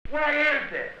What is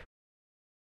this?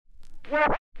 What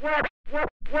is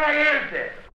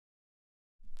this?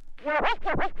 What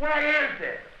is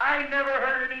this? I never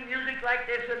heard any music like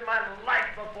this in my life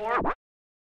before.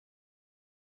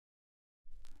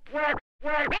 What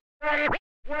is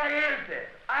this?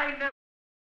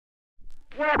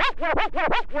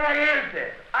 What is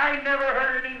this? I never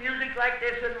heard any music like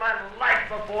this in my life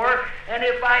before, and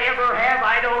if I ever have,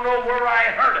 I don't know where I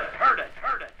heard it.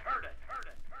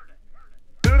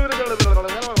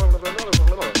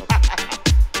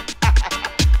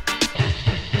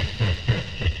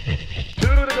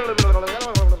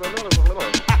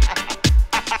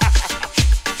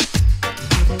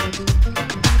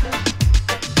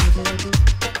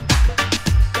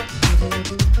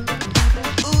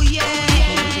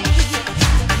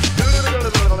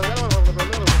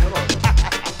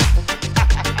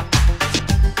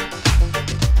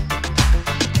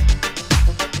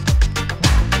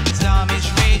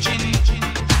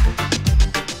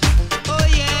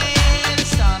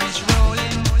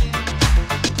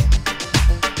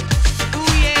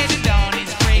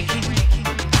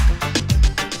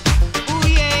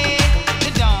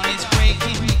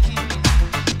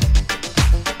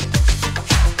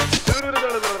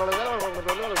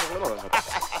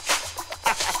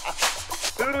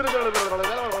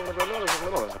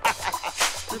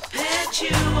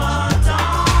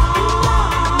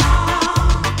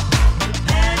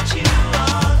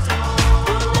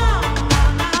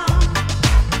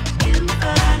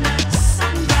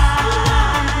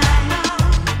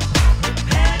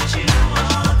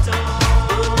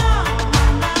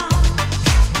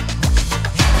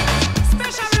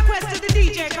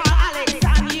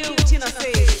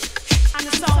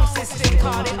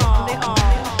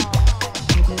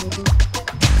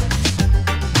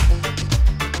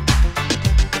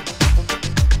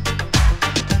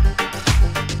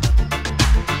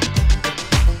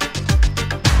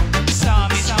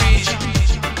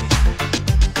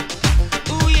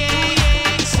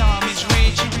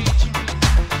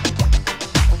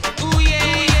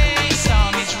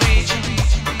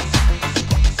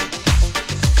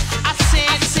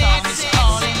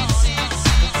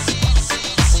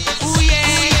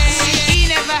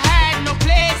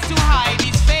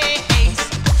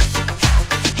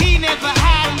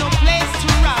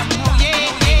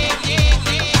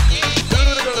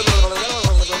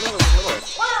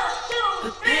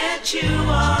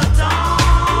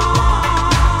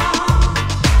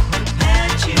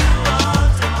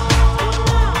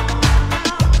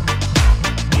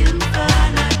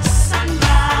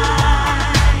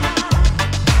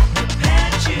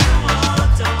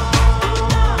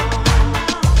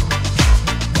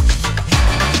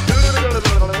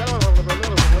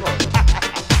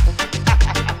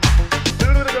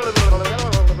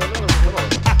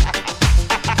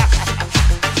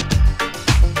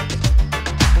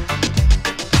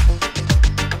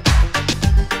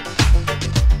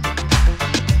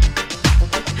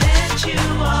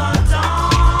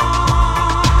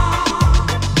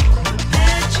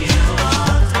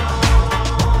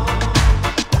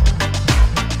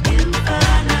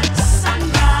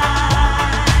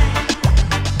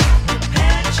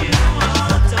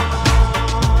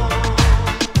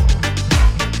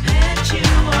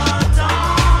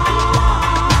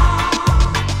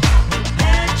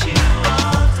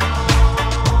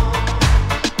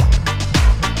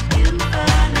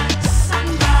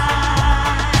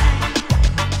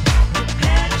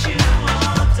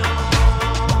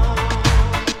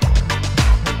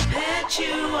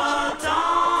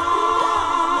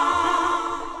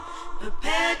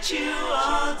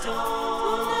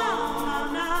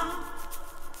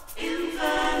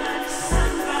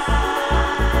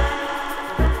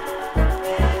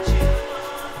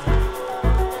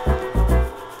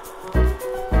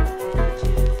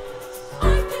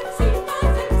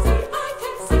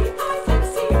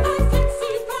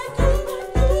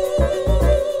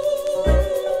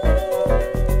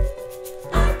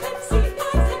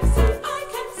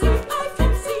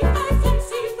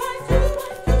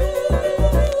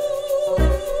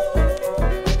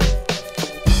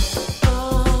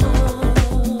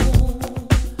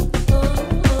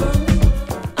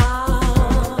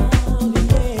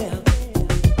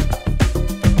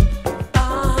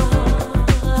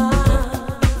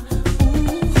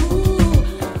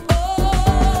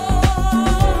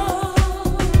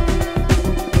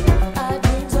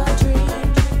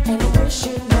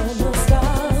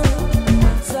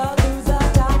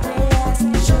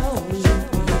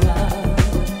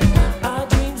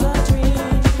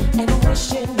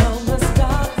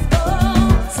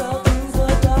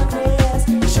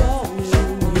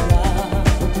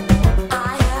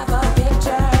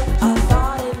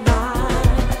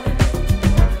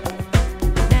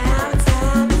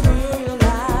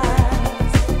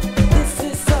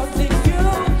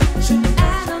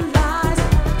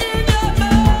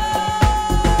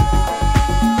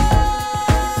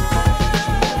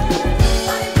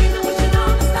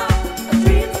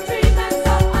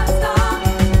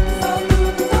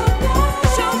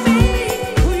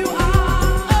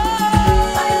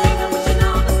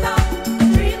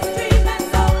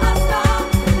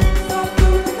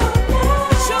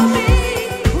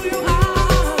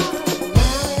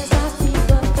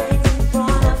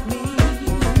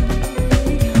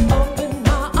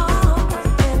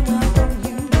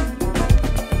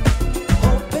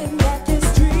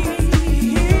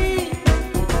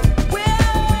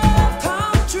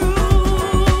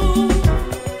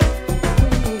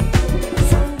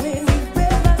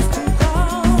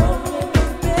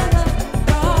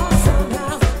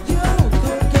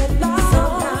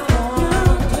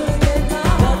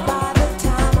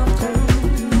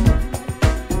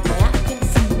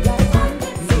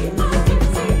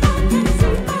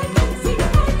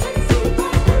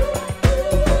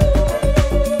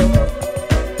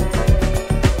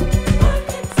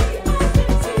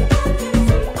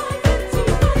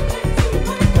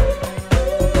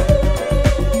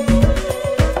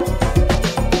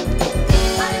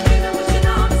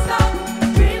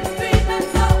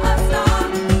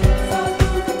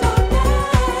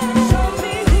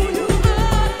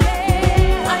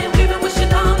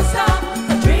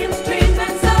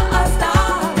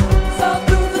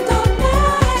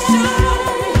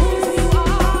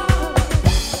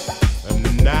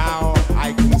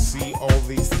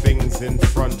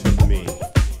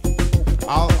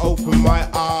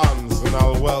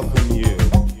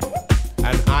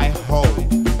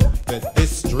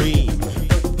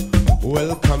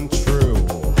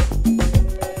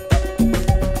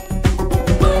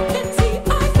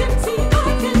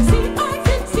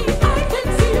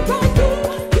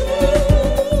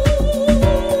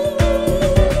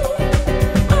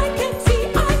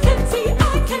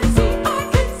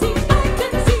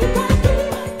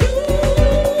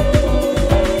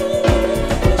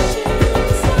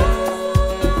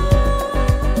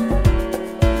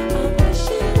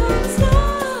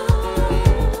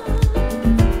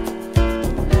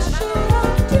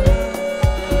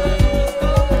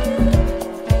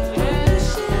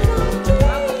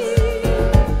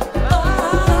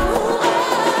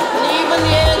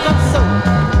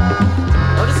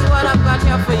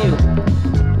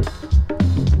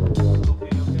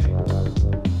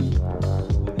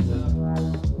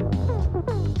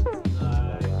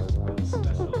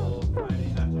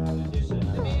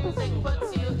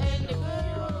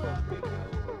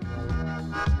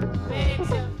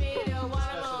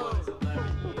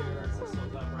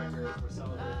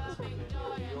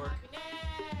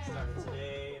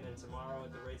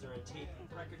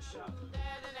 Record Shop.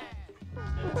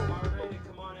 And tomorrow night at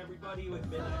Come On Everybody with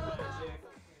Midnight Magic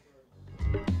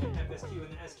and FSQ and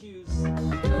the SQs.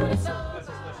 Got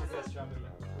some special guests dropping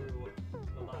through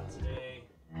a lot today.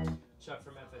 Chuck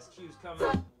from FSQ's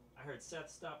coming. I heard Seth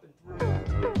stopping through.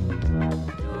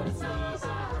 Hopefully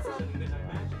someone representing Midnight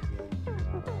Magic.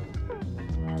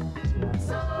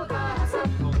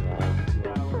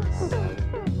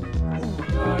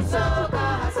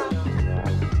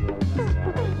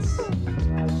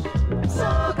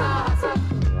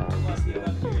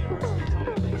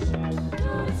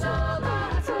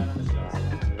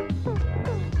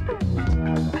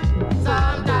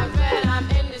 Sometimes when I'm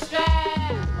in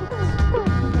distress,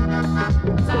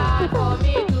 time for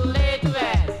me to lay to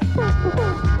rest,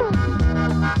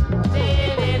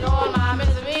 feeling all my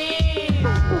misery.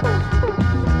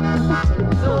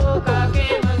 Soca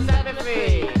came and set me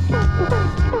free.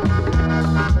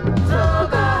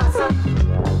 Soca, soca,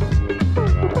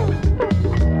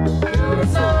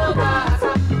 soca,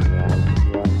 soca.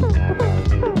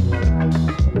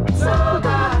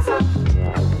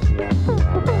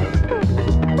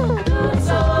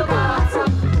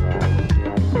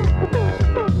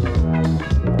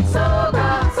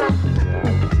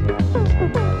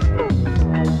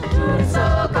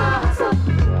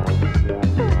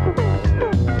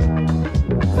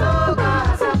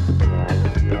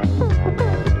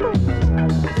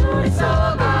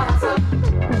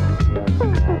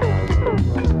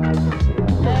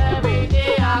 Every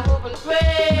day I hope and pray.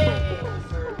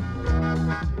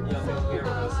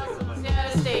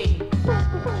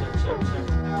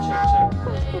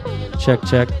 Check,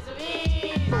 check.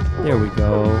 There we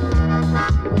go.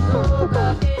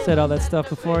 Said all that stuff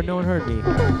before, no one heard me.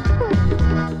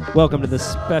 Welcome to the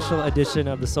special edition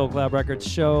of the Soul Cloud Records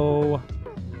show.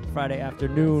 Friday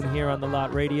afternoon here on the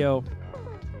Lot Radio.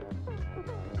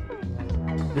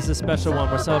 This is a special one.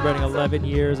 We're celebrating 11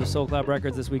 years of Soul Cloud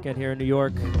Records this weekend here in New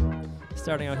York.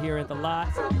 Starting out here at the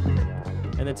Lot.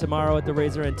 And then tomorrow at the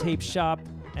Razor and Tape Shop.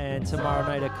 And tomorrow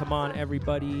night at Come On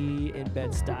Everybody in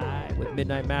Bed-Stuy with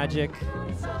Midnight Magic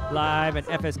live and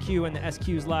FSQ and the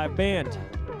SQ's live band.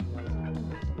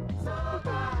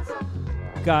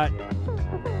 Got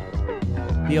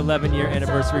the 11-year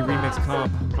anniversary remix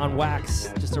comp on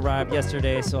wax. Just arrived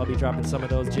yesterday, so I'll be dropping some of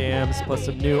those jams, plus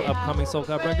some new upcoming Soul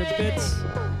Cloud Records bits,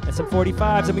 and some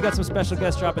 45s, and we got some special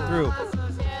guests dropping through.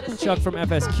 Chuck from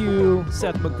FSQ,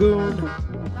 Seth Magoon,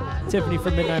 Tiffany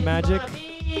from Midnight Magic.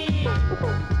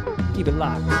 Keep it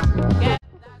locked.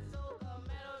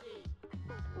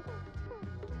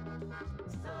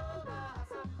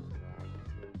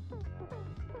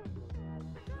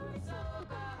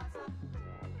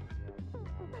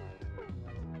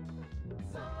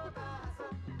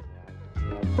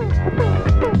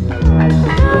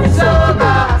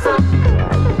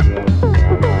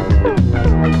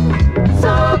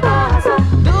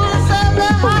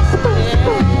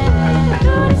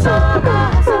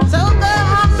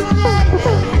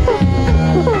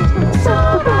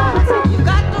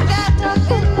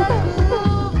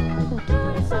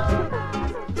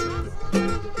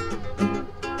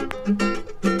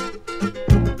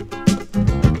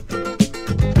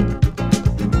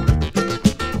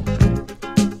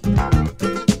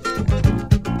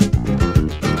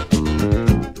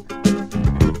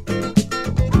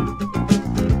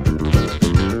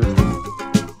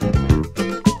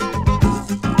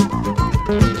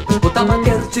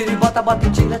 Bota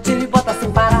e tira, tira e bota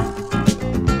sem parar.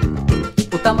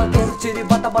 O tamanqueiro tira e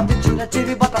bota e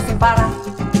tira e bota sem parar.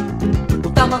 O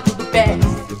tamanco do pé,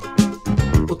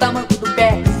 o tamanco do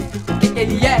pé. O que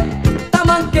ele é?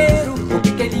 Tamanqueiro. O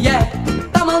que ele é?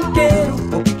 Tamanqueiro.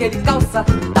 O que ele calça?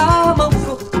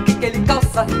 Tamanco. O que ele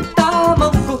calça?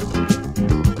 Tamanco.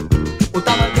 O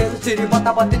tamanqueiro tira e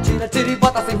bota e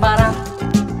bota sem parar.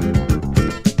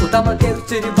 O tamanqueiro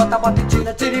tira e bota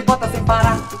e bota sem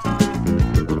parar.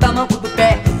 O tamanco do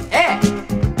pé,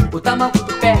 o tamanco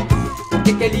do pé. O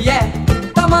que ele é?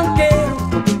 Tamanqueiro.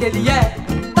 O que ele é?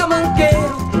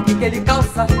 Tamanqueiro. O que ele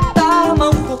calça?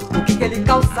 Tamanco. O que ele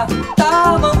calça?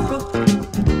 Tamanco.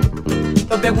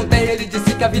 Eu perguntei, ele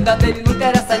disse que a vida dele não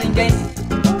interessa a ninguém.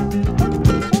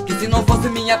 Que se não fosse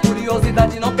minha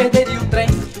curiosidade não perderia o trem.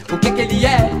 O que ele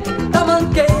é?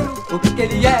 Tamanqueiro. O que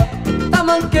ele é?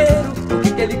 Tamanqueiro. O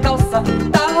que ele calça?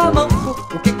 Tamanco.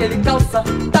 O que ele calça?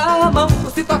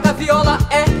 Tamanco. Se toca viola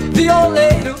é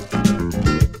violeiro.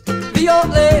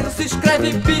 Violeiro. Se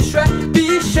escreve bicho é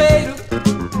bicheiro.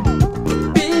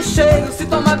 Bicheiro. Se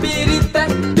toma birita é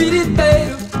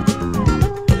biriteiro.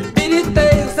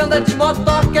 Biriteiro. Se anda de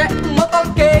motoca é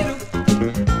motoqueiro.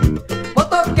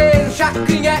 Motoqueiro.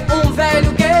 Chacrinha é um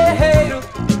velho guerreiro.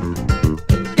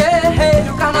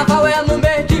 Guerreiro.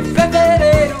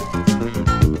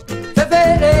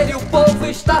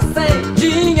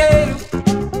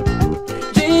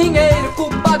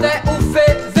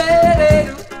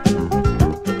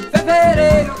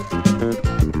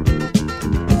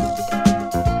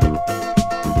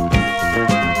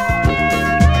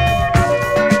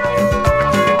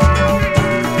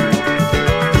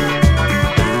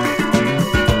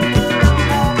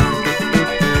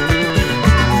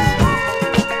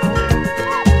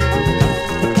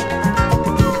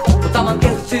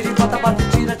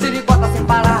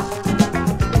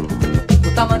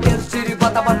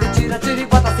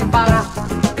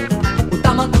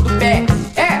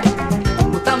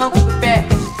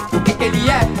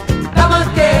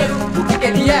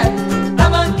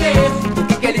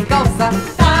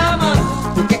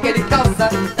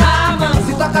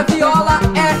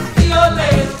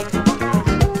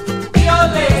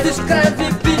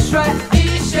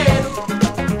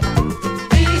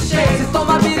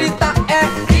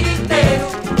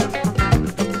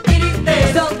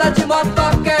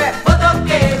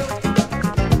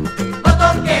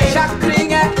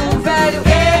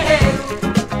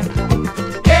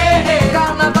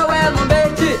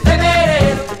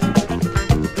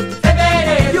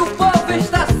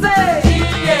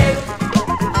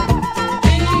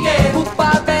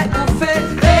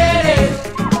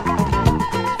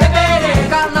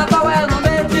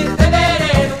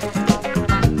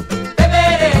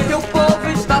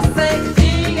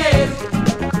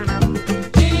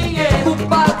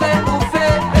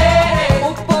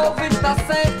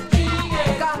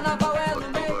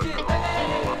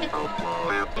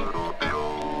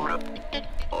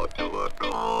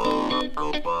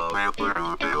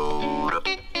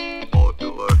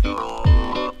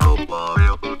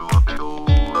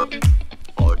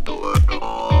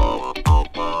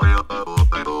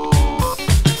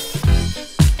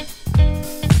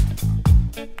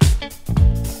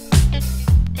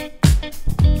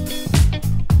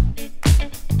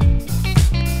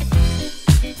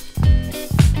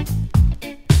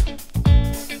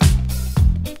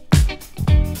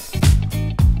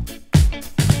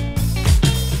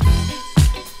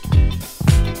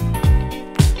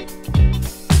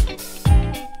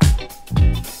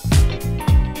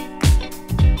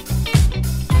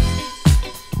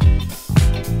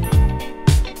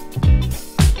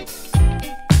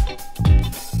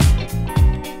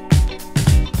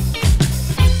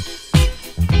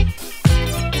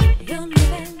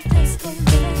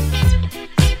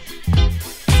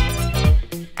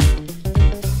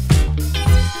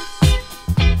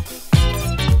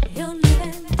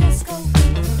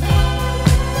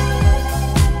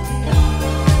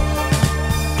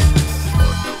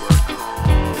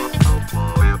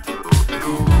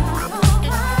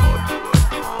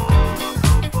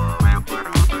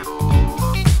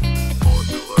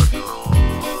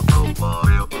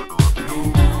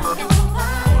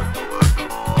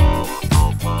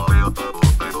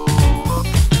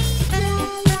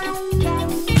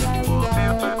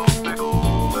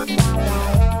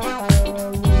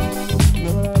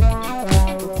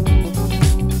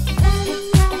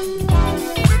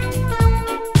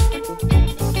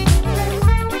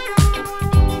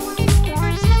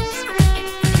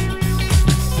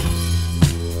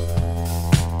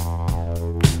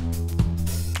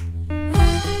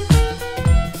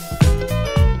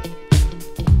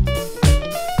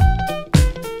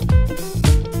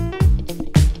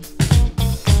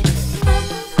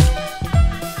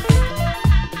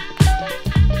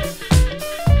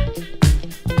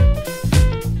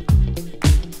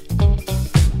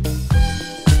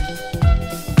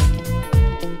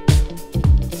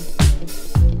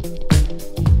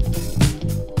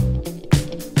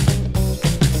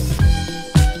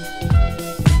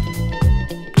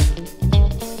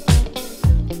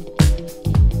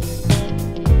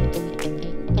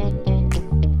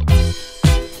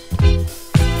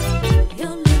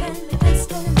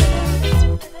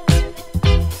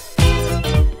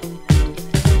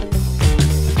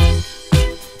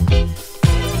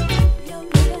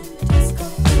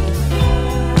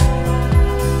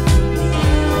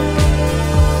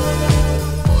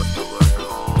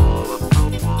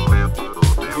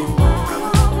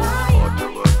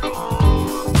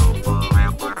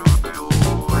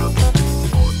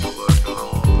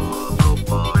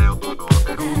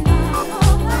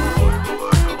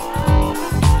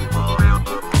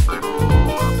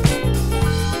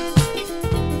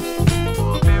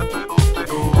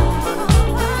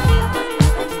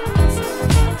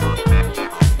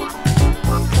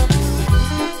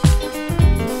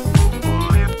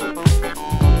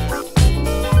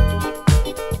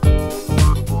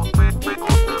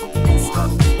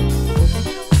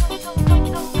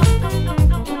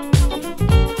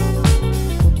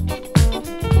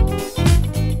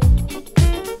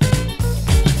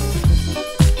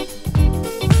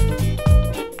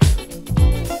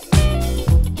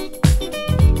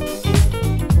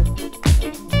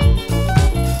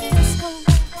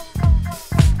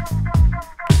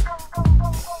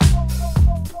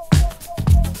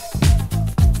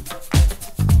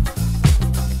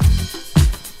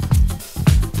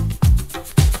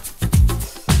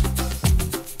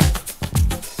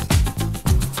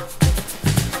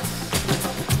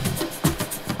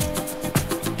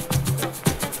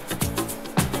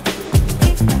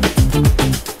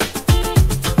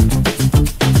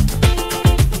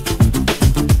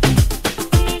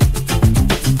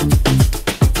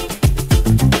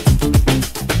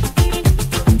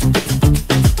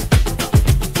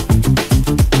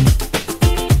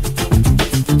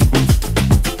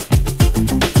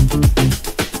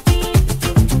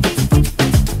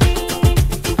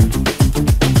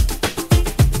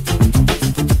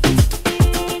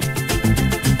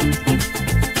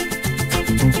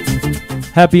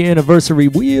 Happy anniversary,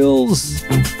 Wheels.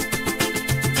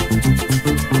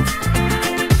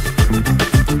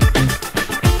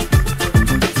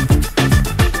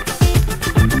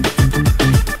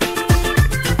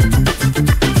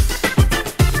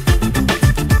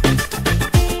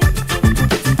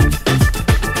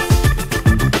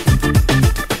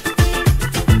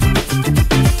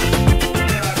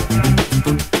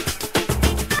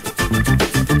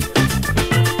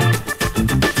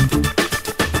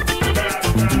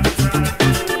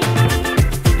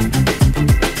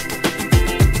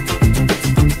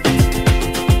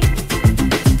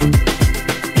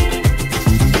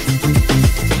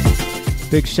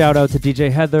 Big shout out to DJ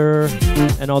Heather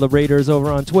and all the raiders over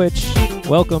on Twitch.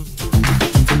 Welcome.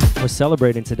 We're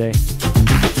celebrating today.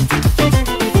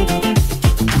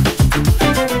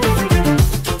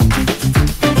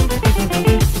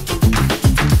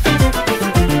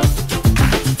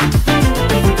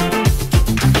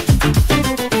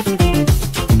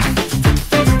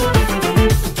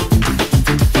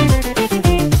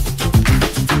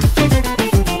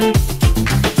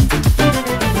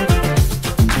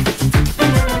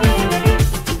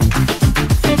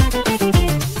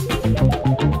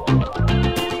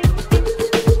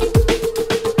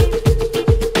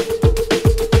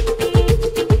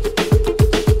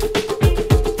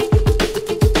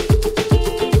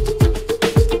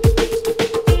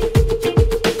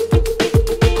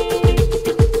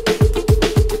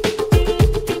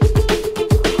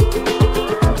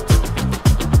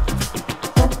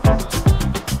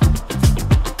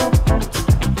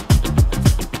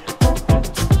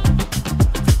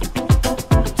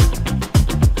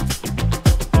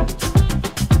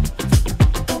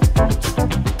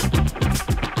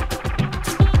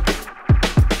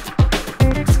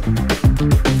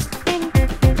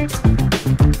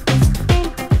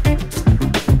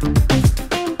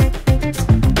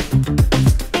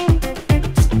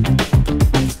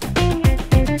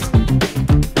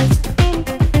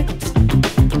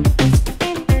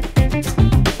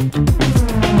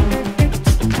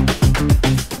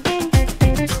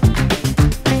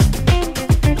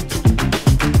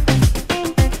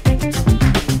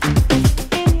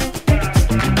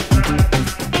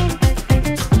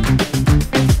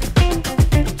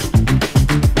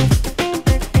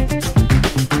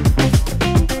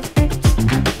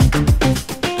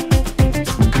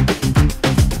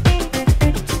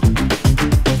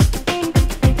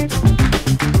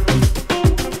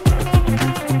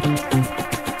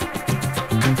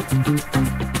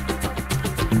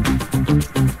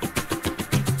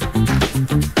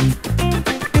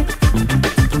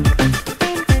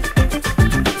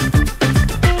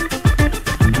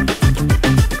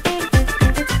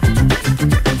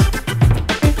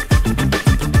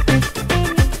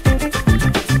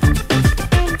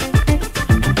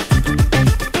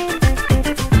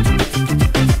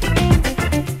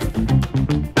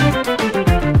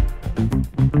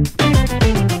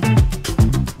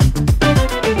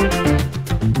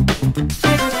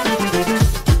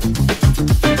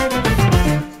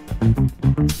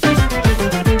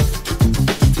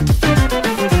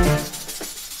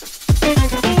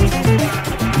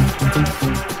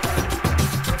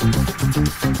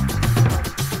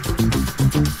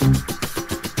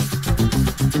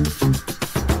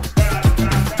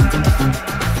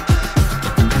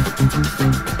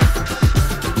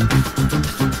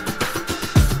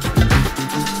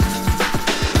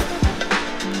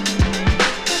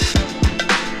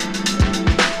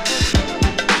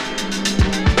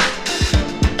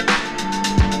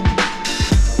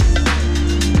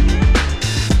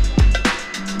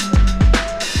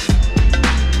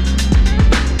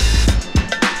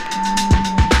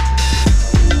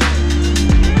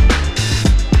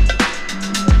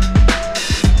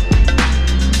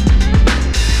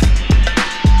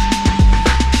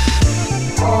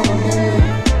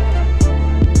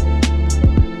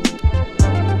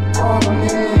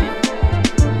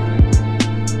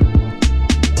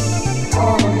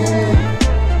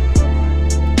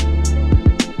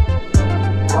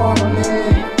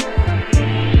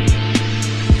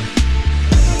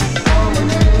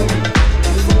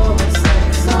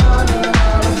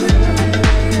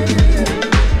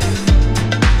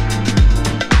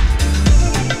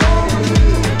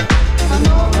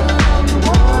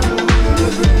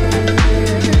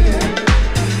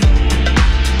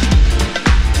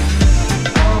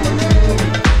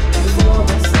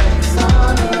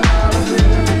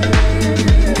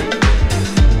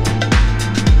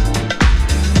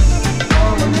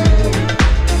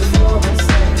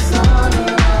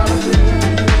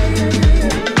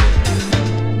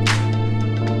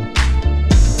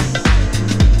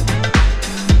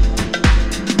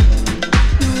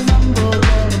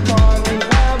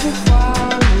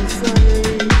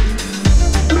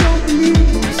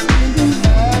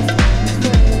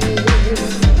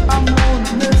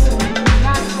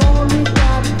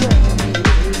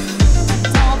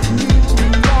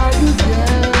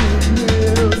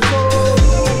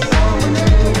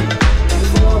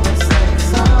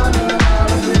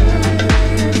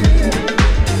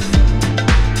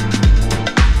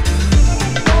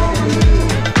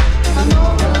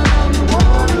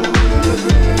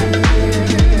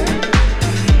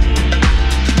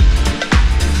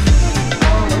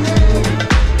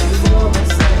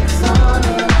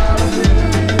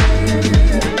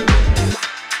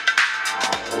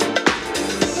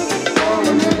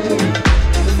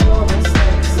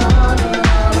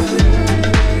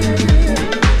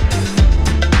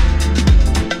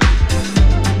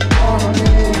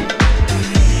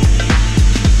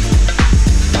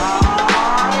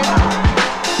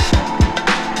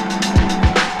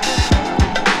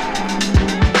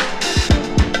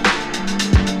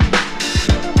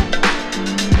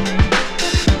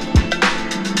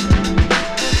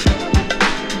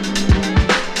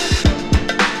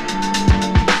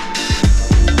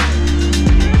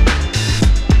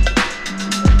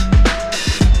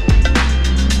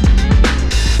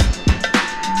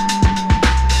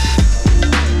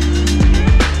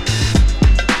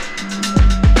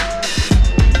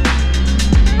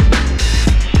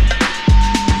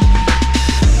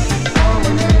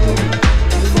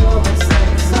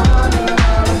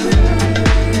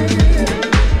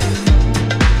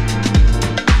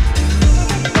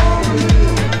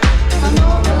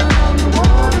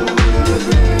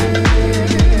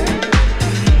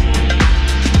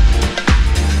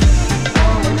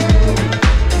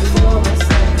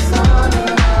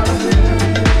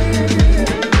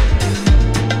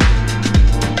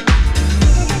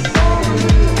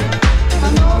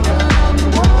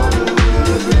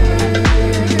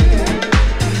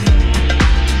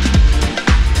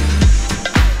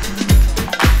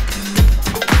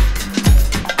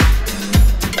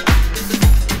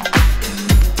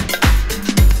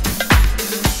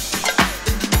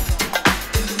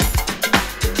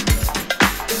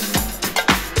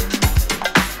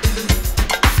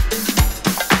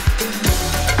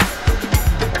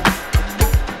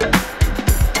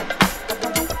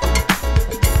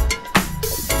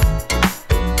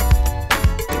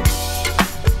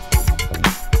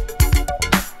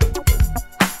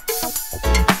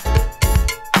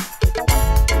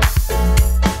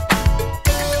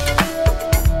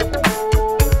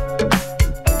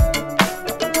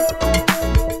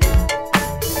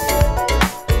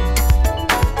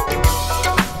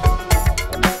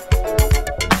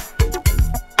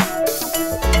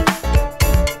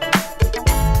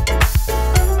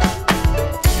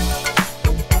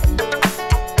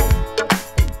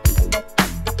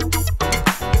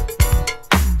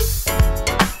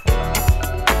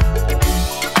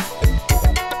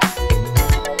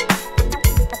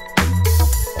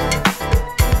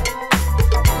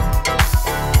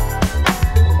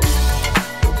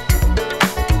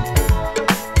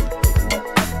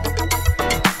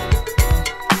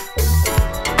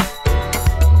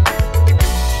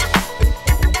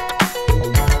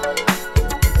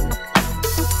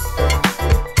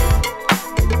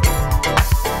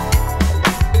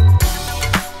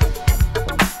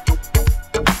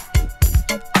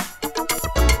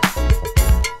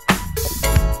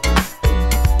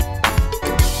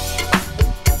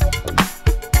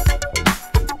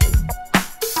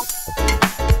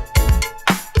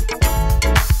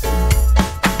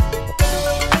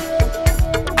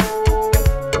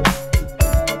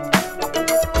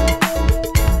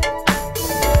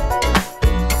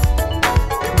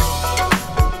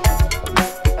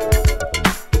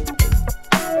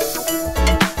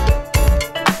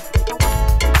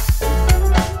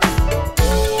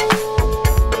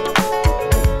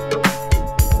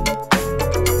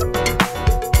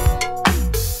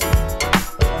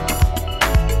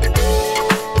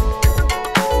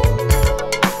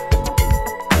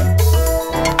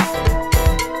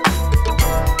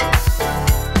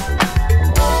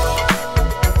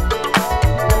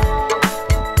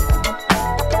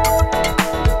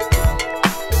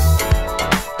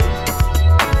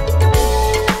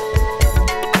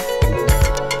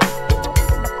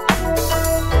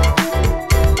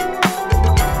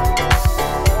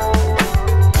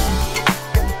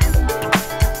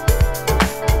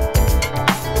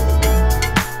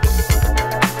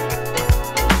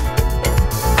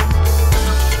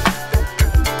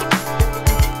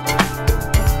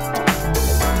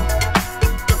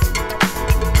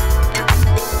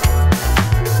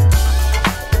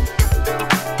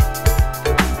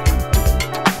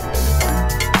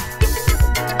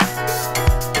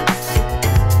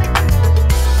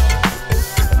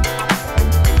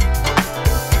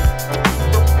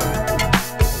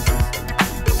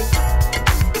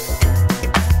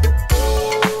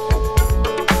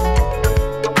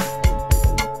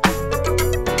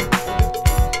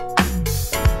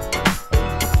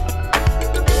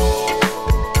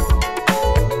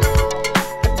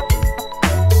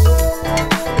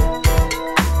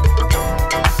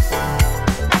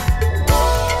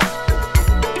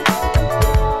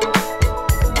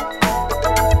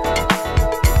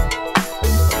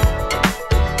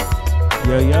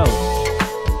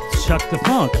 go. Chuck the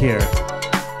Funk here.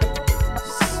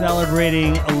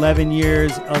 Celebrating 11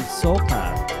 years of Soul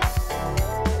Clap.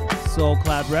 Soul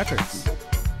Clap Records.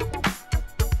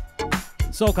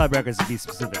 Soul Clap Records to be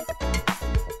specific.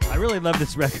 I really love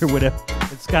this record with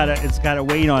it's got a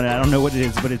weight on it. I don't know what it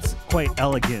is, but it's quite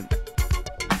elegant.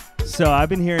 So I've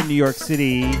been here in New York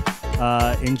City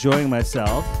enjoying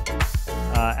myself.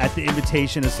 At the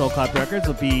invitation of Soul Clap Records,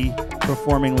 will be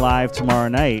performing live tomorrow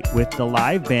night with the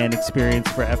live band experience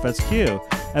for FSQ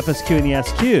and the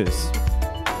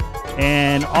SQs.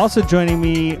 And also joining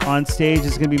me on stage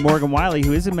is going to be Morgan Wiley,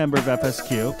 who is a member of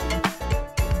FSQ.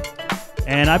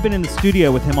 And I've been in the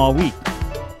studio with him all week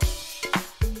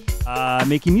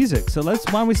making music. So why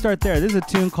don't we start there? This is a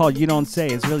tune called You Don't Say.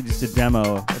 It's really just a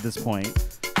demo at this point.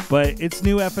 But it's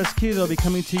new FSQ that'll be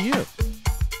coming to you.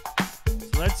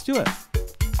 So let's do it.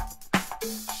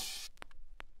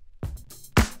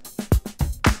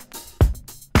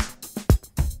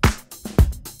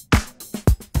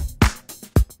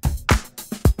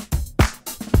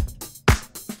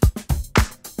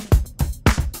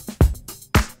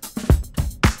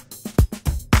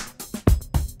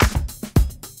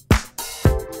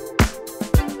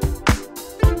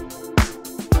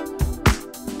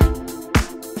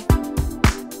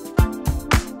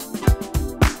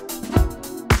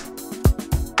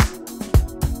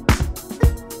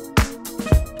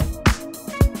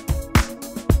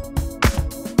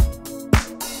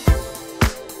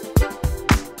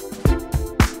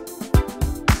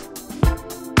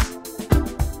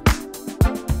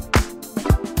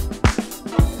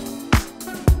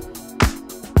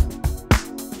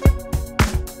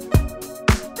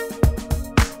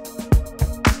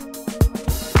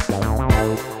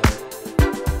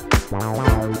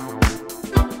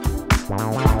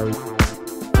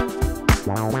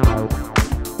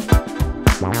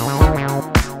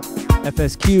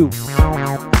 FSQ.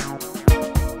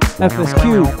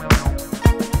 FSQ.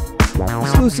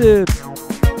 Exclusive.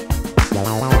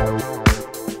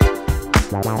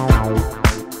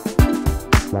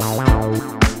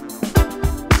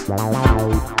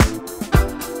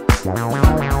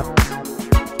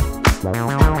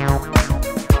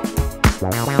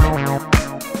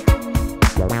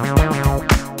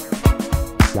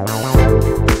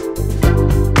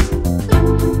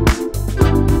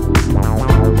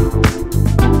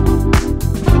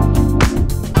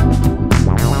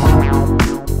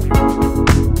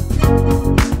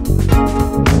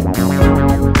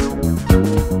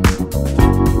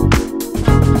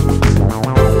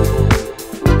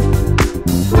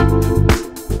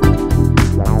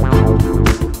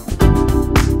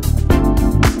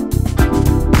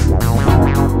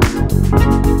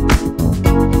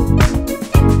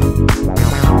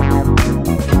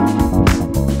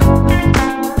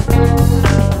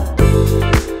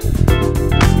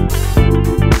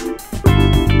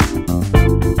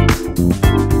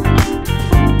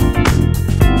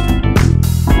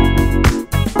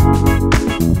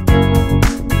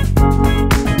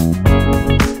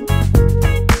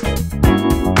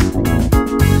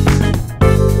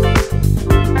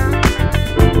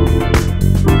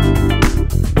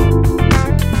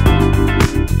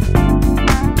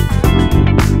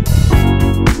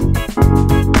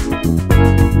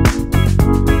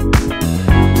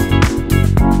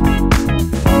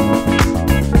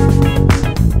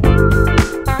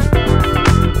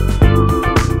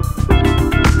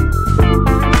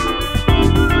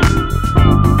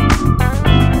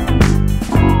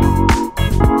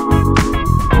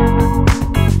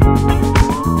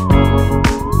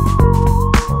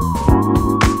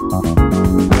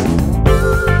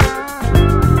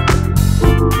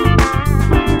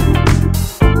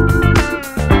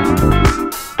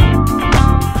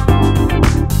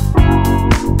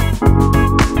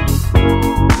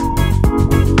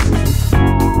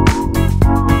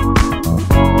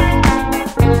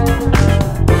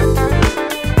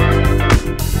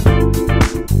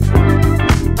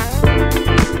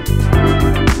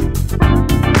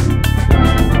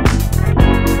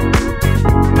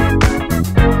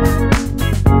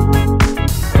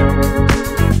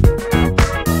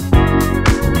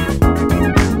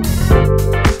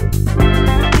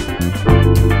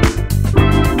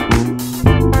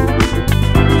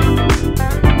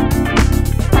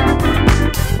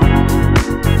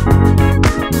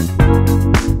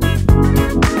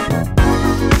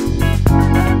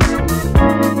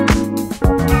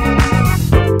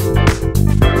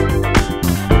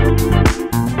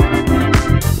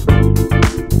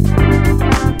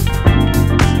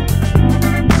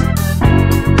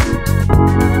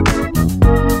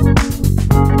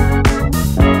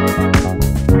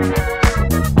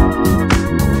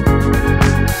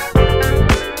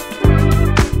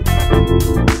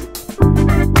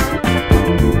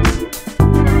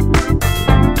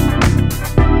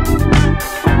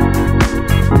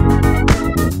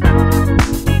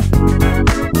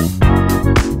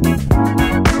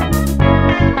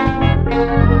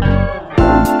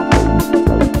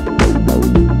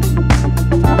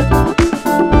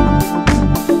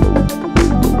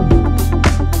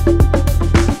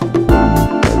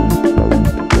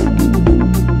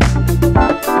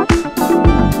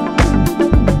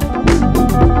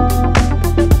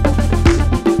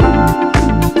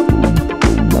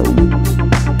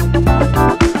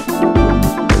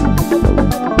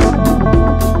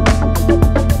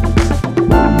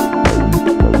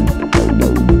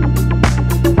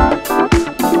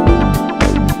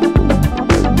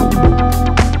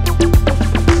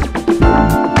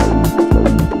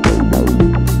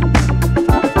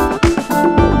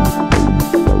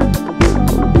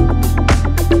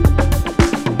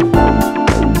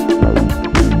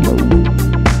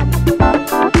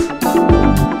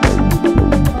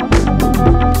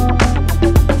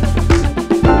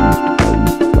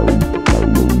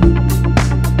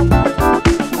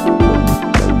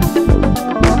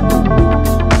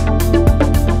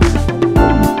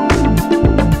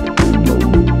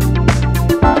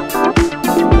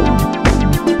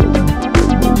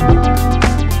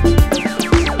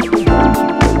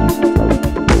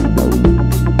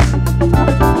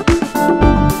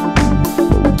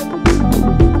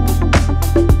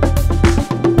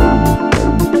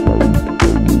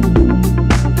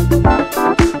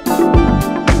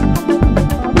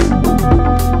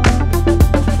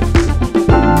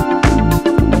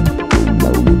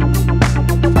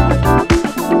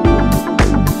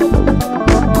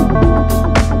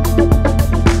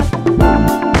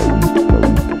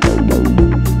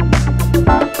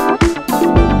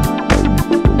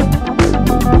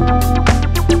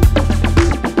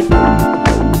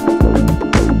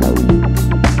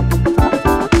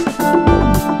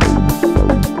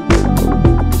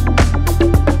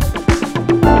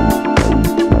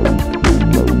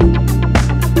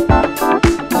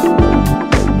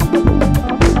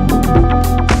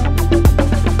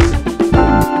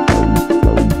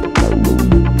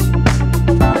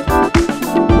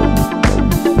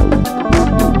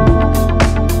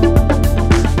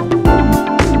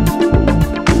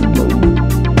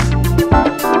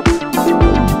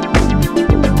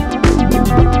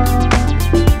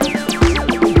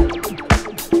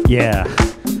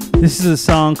 This is a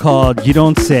song called You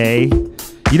Don't Say.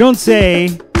 You don't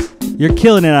say you're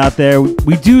killing it out there.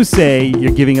 We do say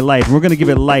you're giving it life. We're going to give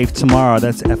it life tomorrow.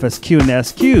 That's FSQ and the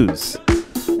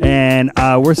SQs. And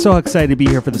we're so excited to be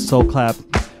here for the Soul Clap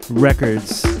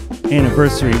Records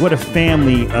anniversary. What a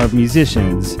family of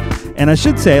musicians. And I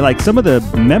should say, like, some of the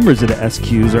members of the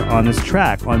SQs are on this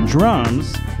track. On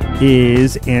drums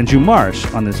is Andrew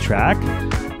Marsh on this track.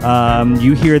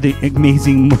 You hear the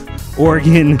amazing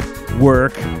organ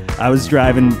work. I was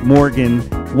driving Morgan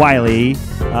Wiley,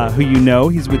 who you know,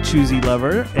 he's with Choosy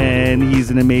Lover, and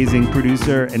he's an amazing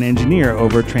producer and engineer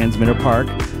over at Transmitter Park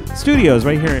Studios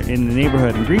right here in the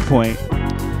neighborhood in Greenpoint.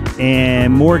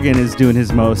 And Morgan is doing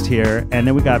his most here. And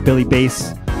then we got Billy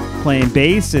Bass playing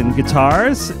bass and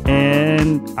guitars,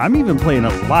 and I'm even playing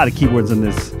a lot of keyboards in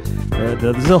this.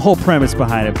 There's a whole premise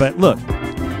behind it. But look,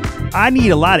 I need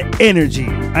a lot of energy.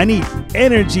 I need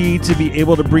energy to be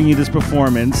able to bring you this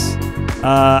performance.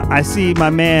 I see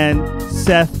my man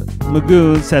Seth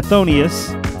Magoon,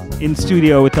 Sethonius, in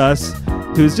studio with us,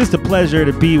 who's just a pleasure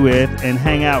to be with and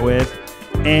hang out with.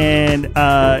 And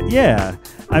yeah,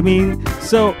 I mean,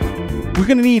 so we're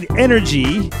gonna need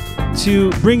energy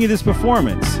to bring you this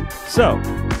performance. So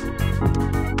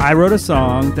I wrote a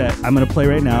song that I'm going to play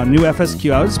right now, new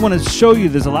FSQ. I just want to show you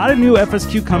there's a lot of new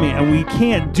FSQ coming, and we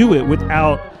can't do it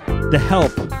without the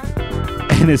help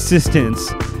and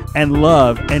assistance and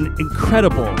love and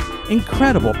incredible,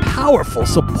 powerful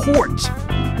support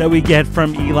that we get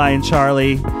from Eli and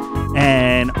Charlie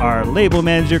and our label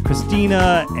manager,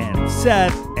 Christina, and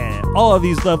Seth, and all of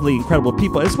these lovely, incredible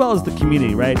people, as well as the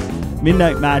community, right?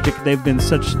 Midnight Magic, they've been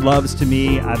such loves to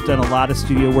me. I've done a lot of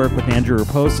studio work with Andrew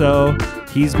Raposo.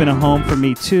 He's been a home for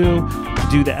me too, to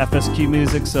do the FSQ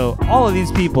music. So all of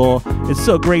these people, it's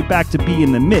so great back to be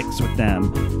in the mix with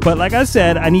them. But like I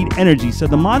said, I need energy. So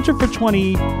the mantra for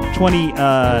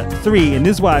 2023, and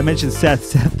this is why I mentioned Seth.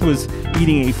 Seth was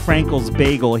eating a Frankel's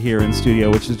bagel here in studio,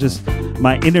 which is just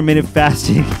my intermittent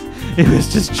fasting. It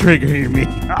was just triggering me.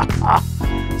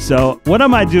 So what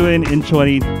am I doing in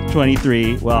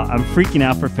 2023? Well, I'm freaking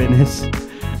out for fitness.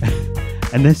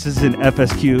 And this is an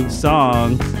FSQ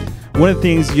song. One of the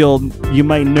things you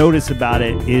might notice about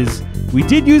it is we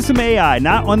did use some AI,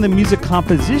 not on the music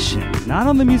composition,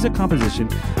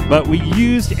 but we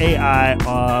used AI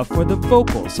for the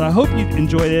vocals. So I hope you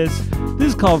enjoy this. This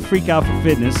is called Freak Out for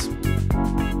Fitness.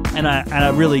 And I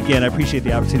really, again, I appreciate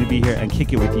the opportunity to be here and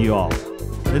kick it with you all.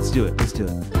 Let's do it.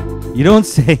 You don't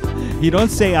say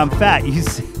I'm fat.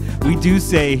 We do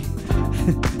say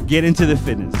get into the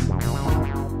fitness.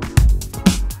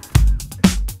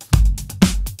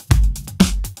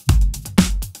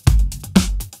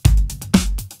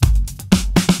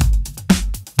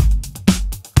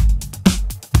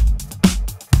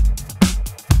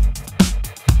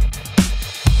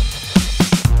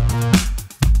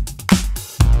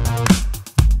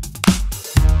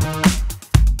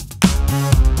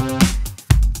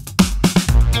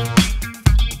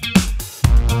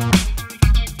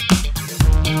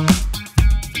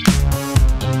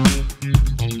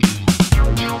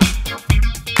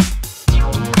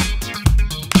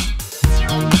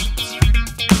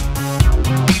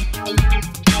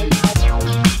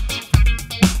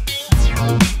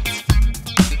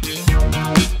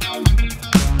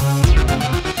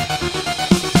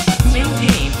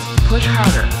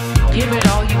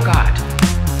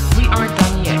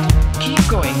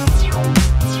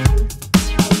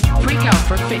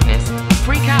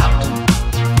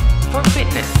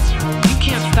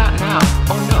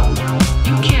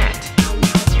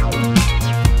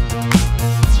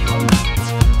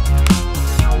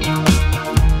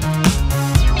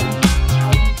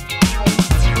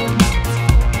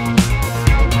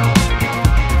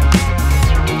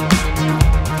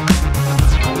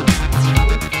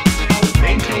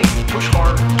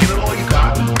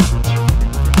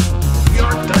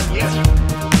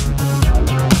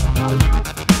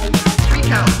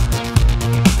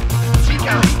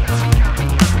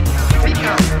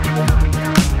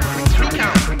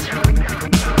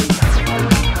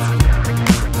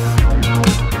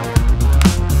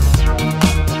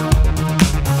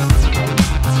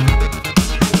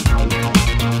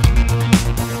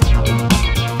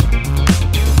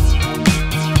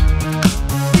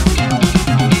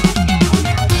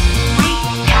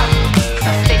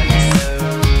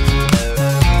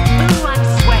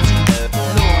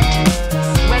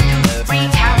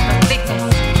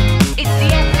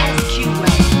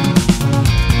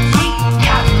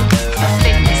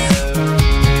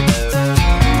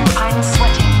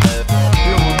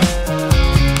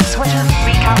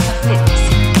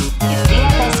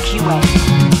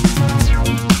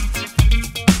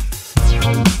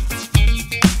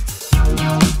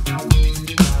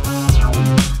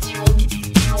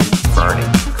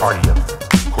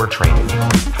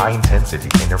 high-intensity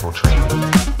interval training,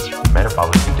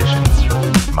 metabolic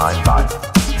conditions, mind-body,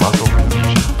 muscle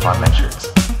confusion, plyometrics.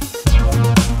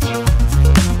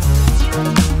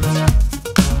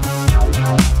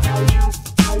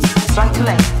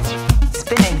 Cycling,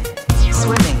 spinning,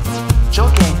 swimming,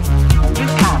 jogging,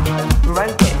 youth camp,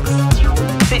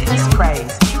 aerobics, fitness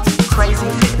craze, crazy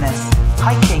fitness,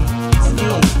 hiking,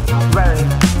 skiing, rowing,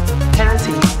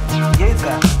 Pilates,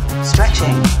 yoga,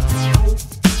 stretching.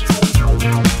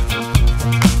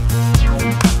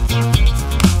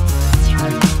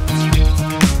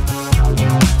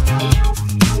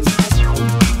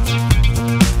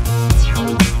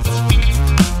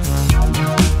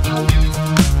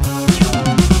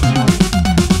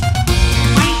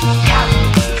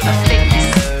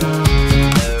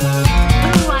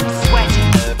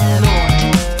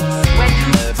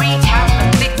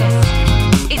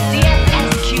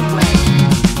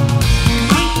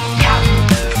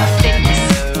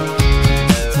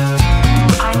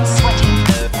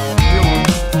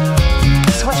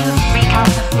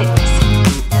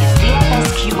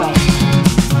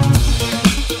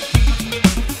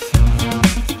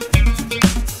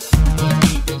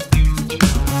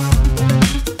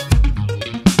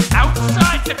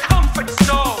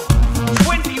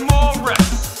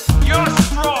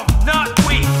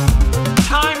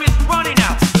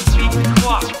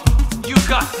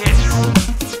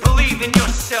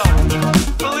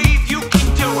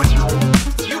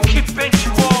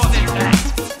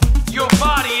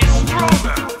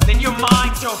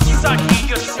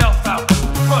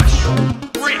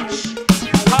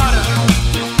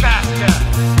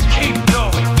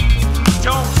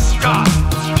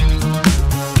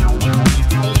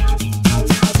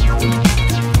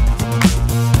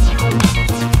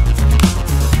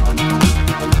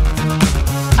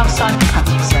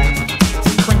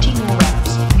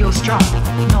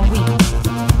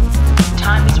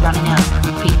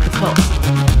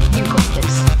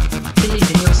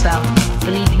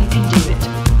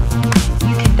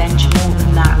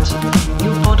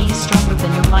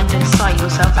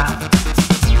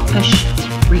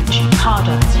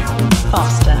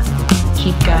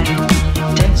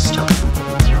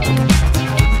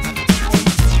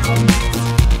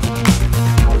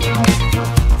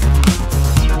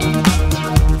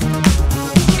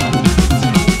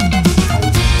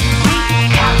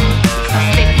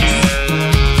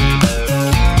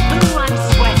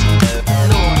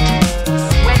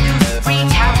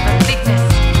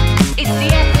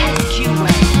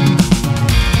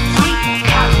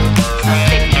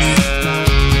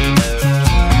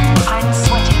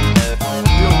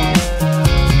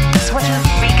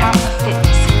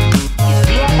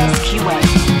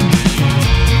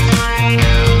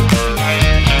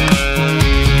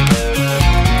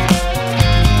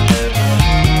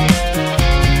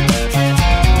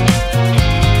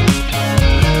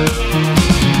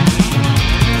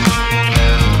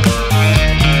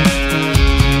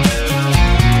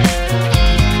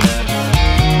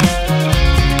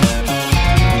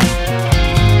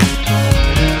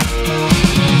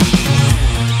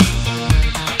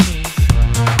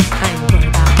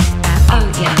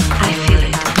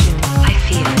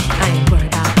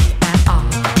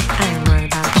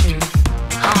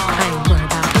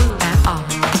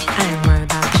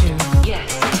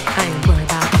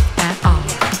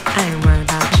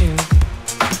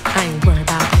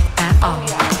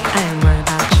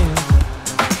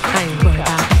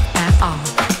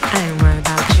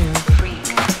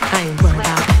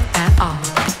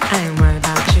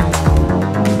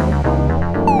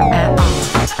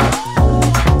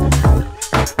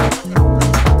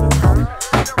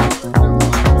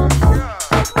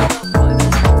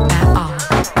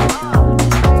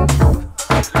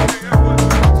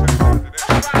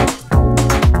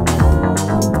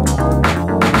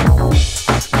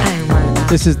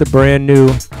 This is the brand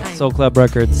new Soul Club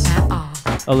Records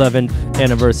 11th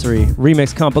anniversary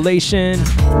remix compilation.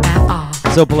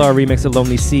 Zopolar remix of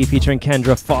Lonely Sea featuring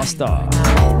Kendra Foster.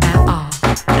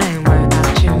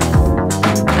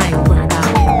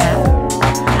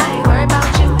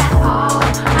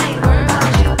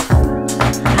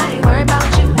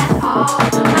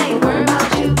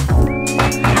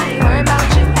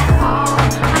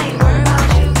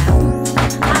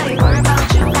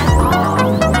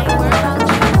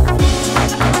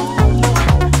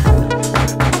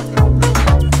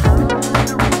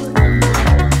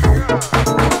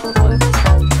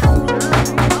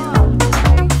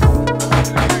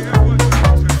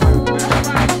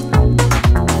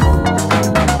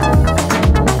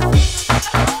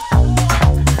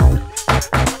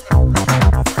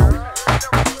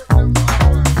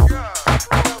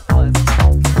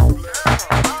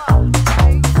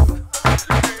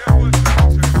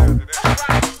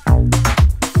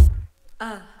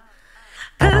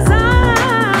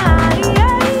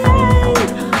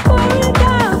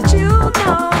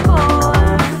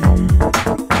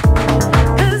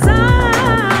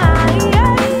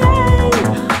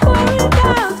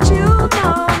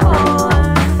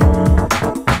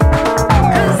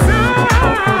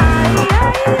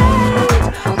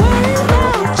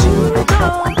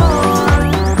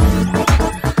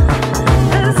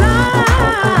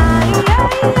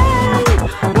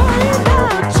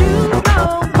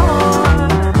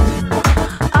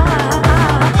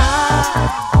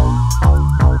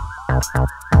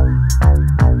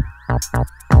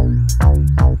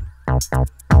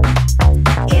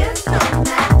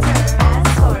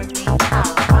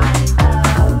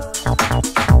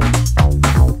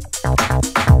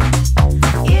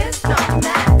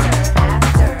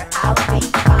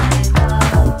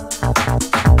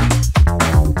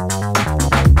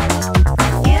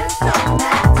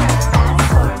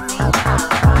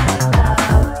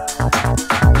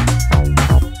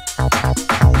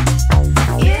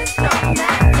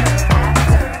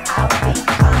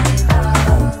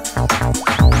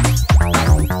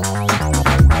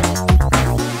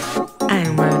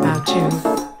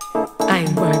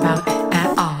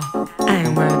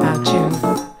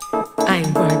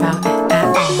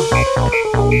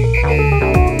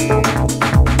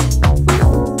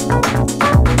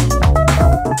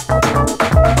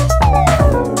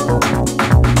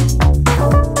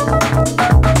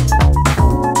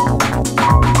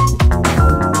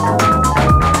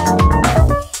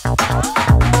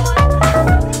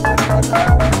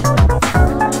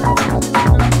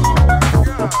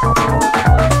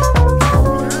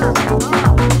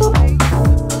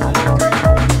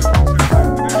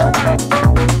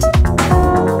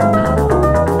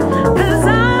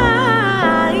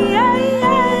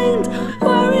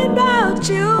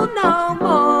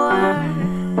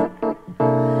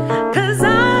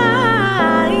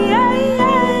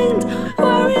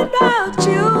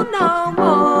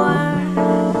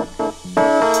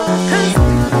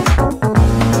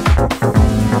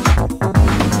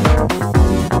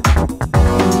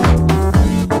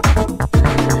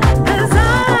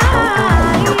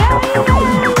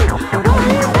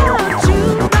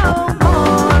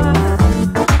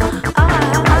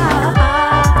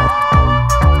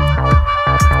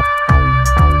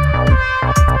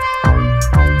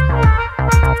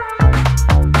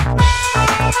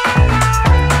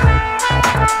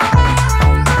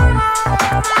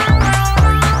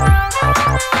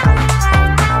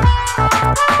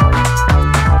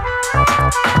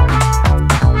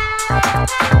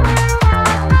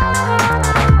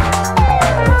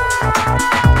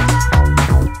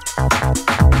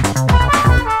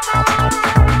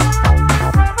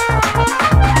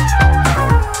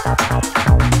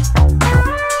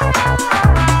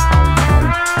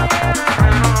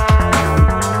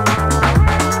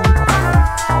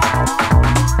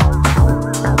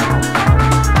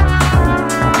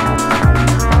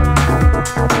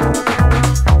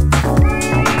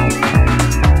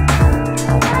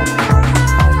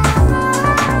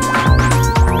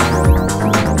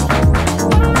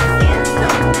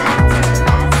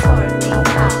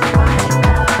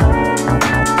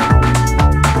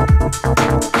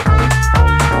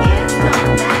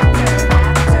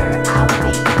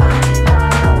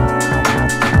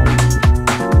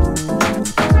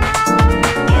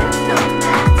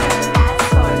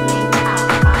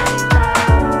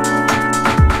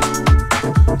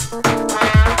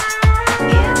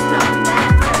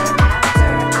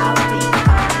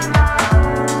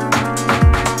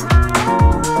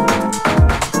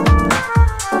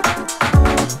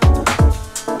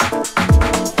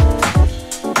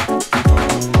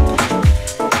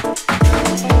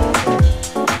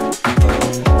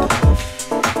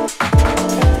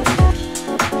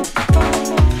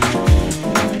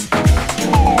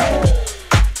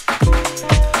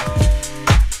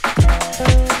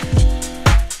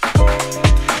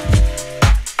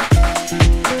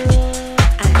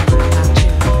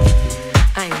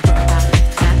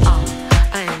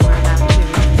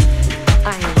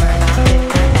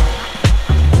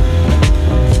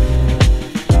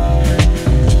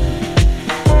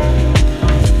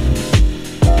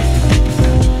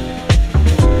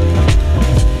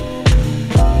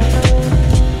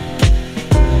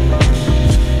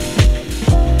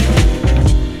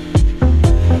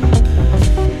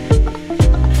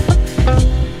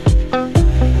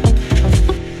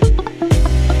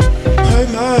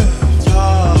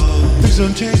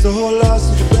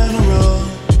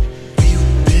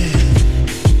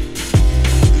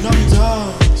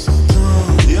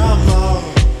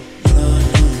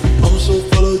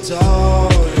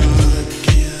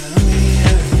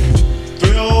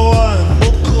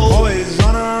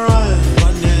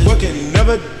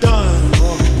 never done.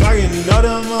 Bagging all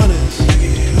them honest.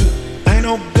 Ain't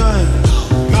no gun,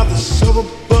 mouth of silver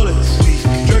bullets.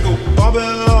 Draco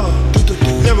Babylon,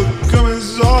 never coming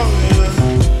soft.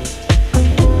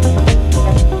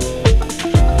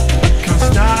 Can't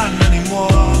stand anymore.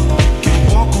 Can't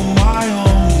walk on my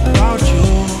own without you.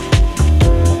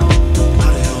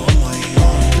 Out here on my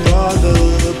own. Brother.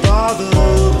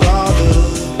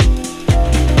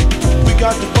 We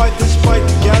got to fight this fight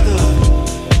together.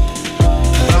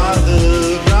 Brother.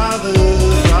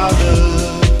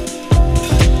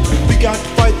 We got to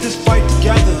fight this fight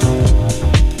together.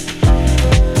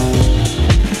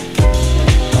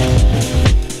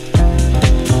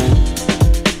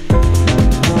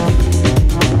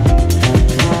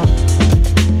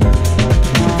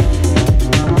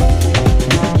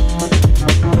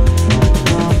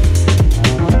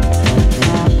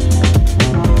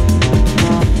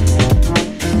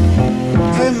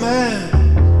 Hey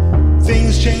man,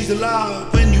 things changed a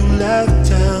lot when you left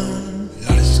town. A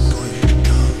lot is going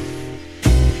down.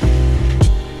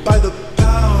 By the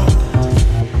pound,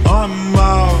 I'm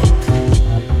out.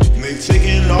 They've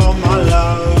taken all my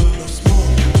love. No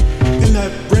smoke in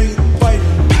that brain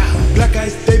fighting. Black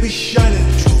eyes, they be shining.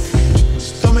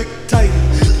 Stomach tight,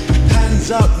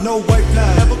 hands up, no white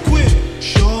flag. Never quit,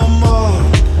 show 'em all.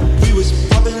 We was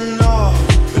popping off,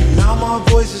 but now my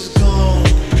voice is gone.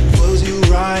 Was you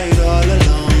right all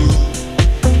along?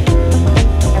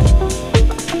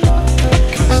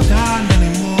 Can't stand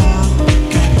anymore.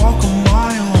 Can't walk on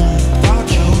my own without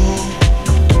you.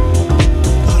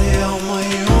 Out here on my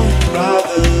own.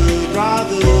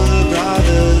 Brother.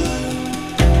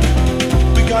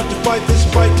 We got to fight this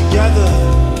fight together.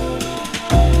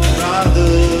 Brother.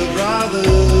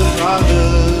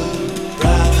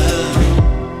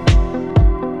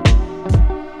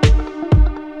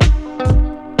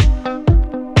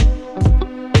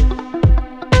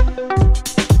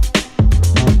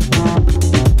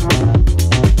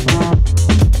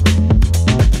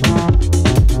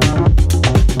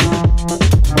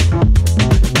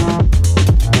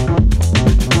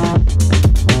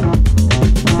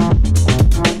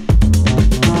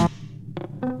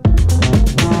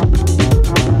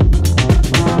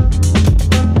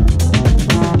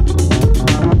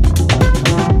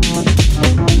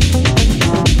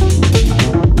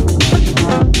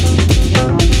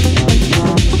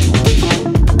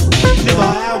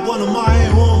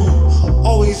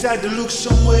 Had to look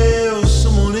somewhere else,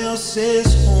 someone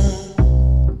else's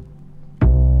home.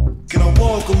 Can I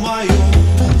walk on my own?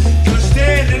 Can I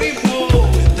stand anymore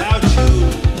without you?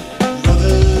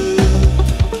 Brother.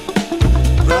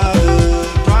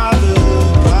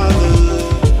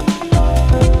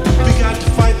 We got to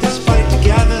fight this fight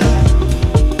together.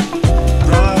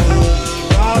 Brother.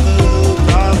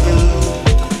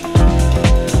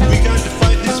 We got to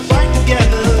fight this fight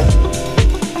together.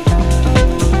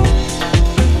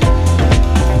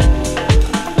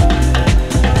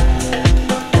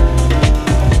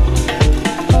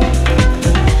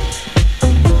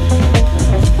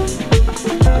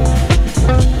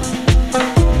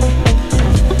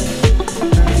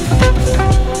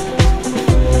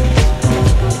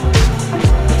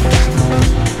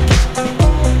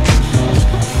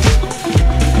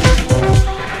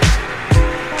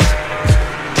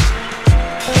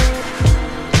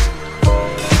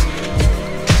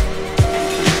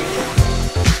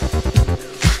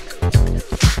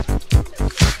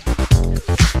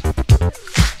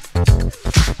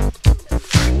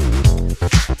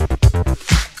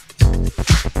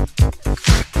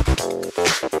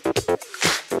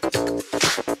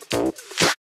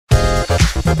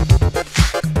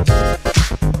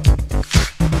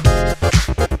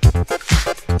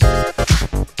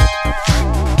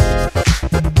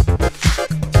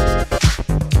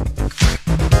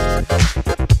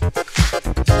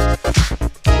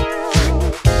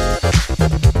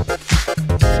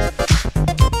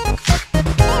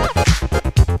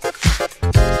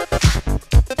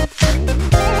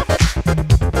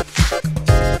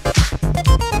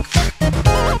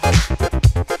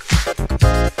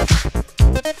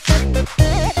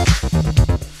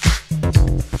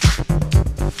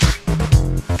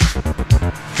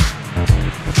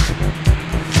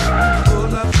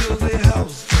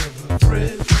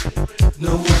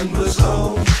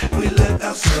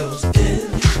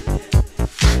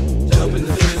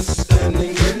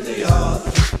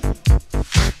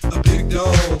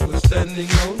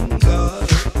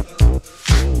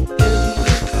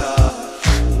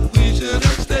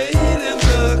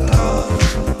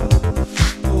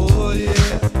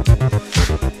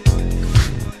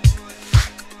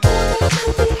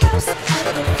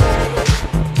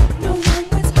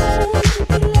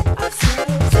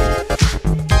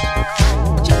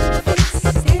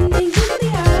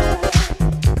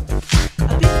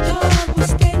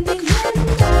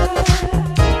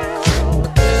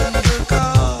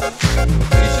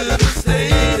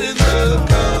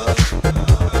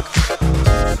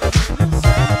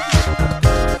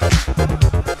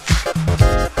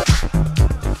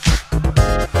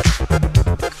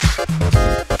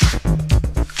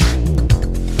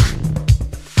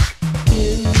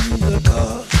 the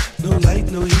car, no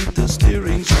light, no heat, the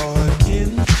steering's hard.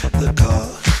 In the car,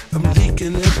 I'm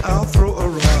leaking and I'll throw a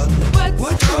rod.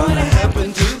 What's gonna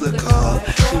happen to the car?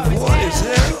 If war is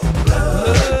hell,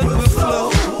 blood will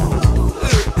flow.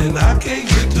 And I can't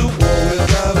get to war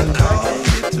without a car.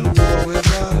 Get to war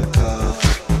without a car.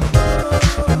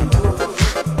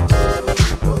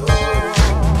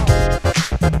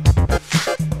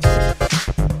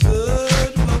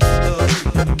 Blood will flow.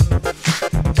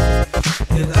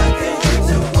 And I can't get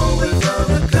to war without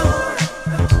a car.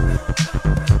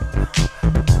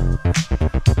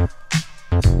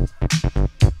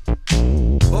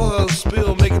 Oil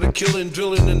spill, making a killing,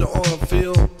 drilling in the oil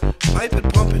field. Pipe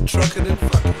it, pump it, truck it, and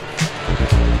fuck it.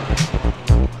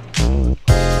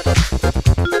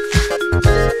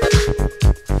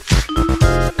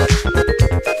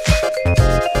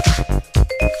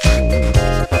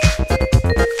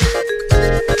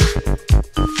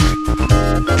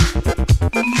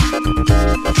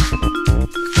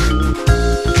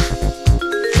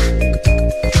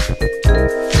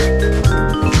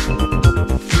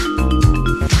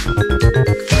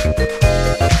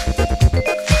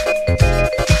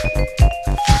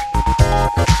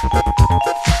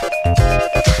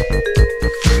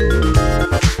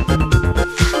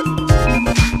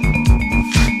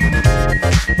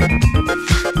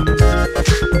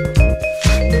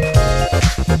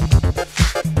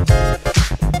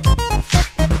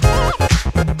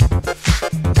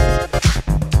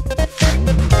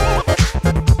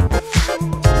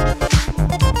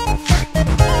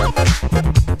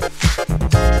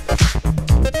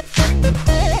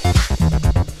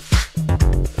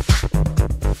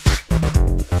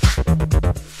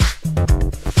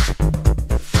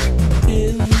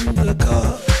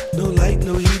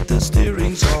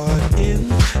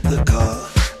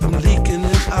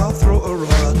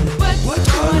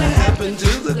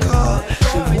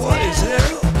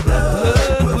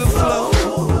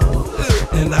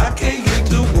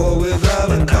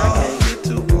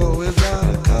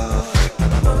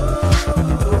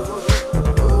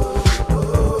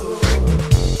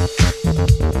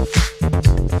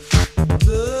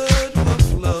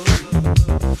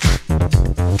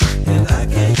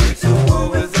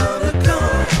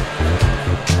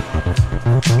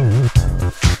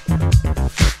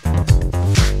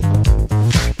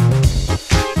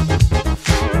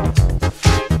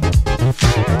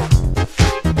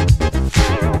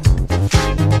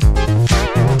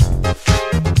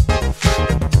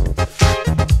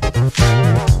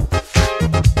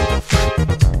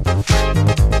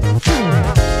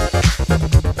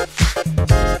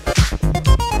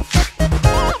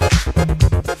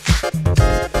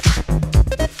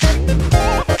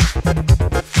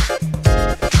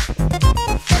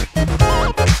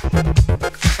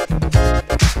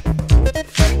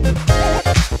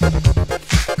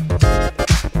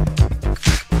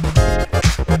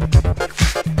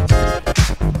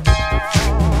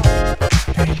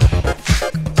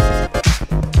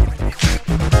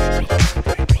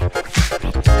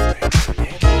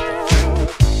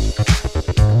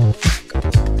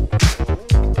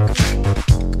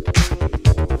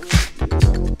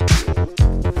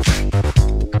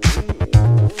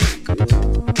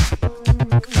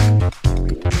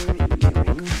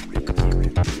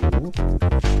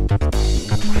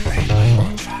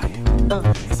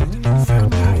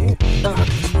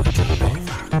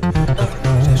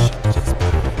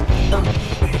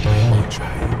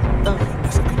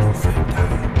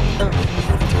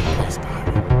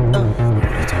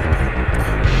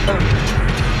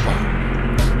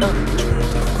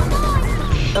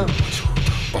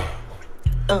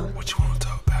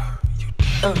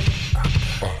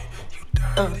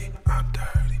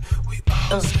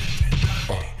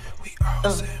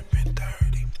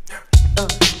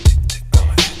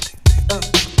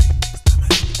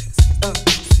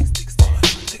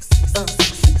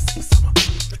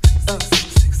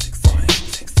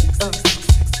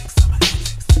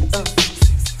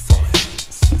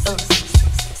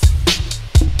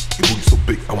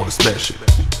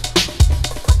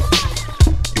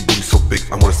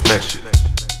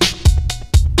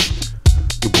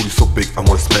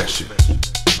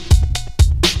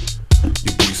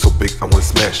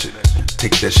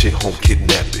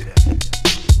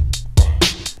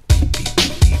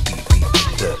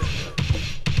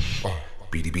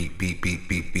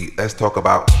 Let's talk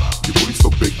about your booty so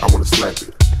big, I wanna slap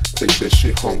it. Take that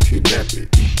shit home, kidnap it.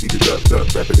 Beat it up,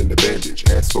 wrap it in the bandage.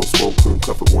 Ass so swole, couldn't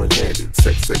cuff it one-handed.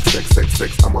 Sex,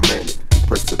 I'm a manic.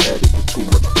 Impressive addict with too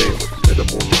much bandwidth. Met him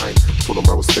online, told him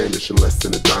I was Spanish. In less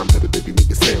than a dime, had a baby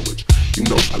make a sandwich. You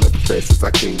know, I left as fast as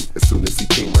I came. As soon as he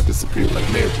came, I disappeared like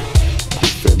magic.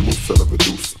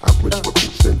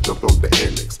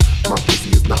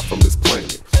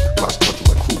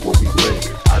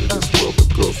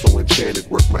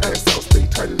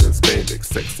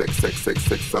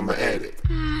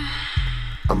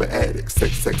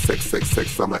 sex, sex, sex,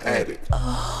 sex, I'm an addict.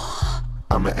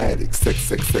 I'm an addict, sex,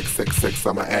 sex, sex, sex, sex,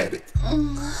 I'm an addict.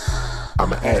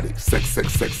 I'm an addict, sex,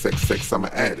 sex, sex, sex, sex, I'm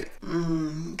an addict.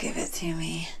 Give it to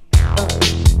me.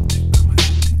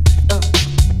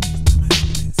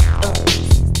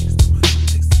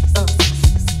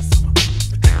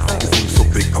 Your booty so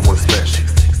big, I wanna smash it.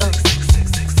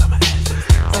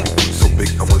 Your booty so big,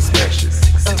 I wanna smash it.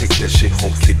 Take that shit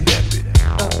home, kidnap it.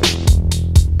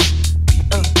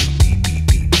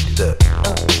 Beat it up.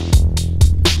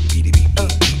 Beat it up.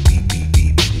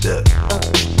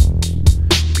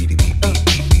 Beat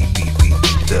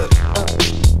it up.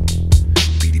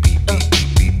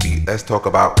 Let's talk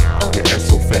about your ass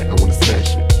so fat, I wanna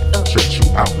smash it. Stretch you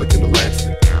out like an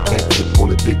elastic. Can't flip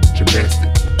on a dick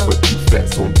gymnastic. But you fat,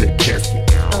 so I'm dead casket.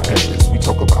 Atlas, we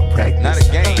talk about practice. Not a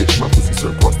game. Bitch, my pussy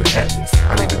served across the atlas.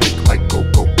 I need a dick like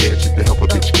go-go gadget to help a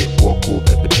bitch get more cool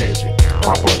at the pageant.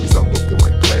 My Barbies are looking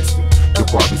like plastic. Your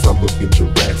Barbies are looking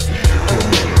Jurassic. Hell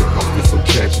man, the health is so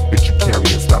tragic. Bitch, you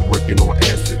carrying, stop working on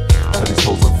acid. Tell these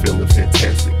hoes I'm feeling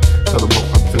fantastic. Tell them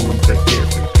how I'm feeling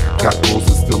gigantic. Got goals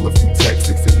and still a few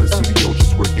tactics. In the studio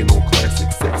just working on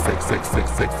classics. Sex, sex, sex, sex,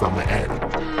 sex, I'm an addict.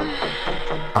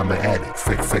 I'm an addict.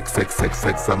 Sex, sex, sex, sex,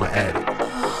 sex, I'm an addict.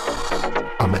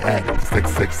 I'm an addict.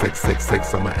 Sex, sex, sex, sex,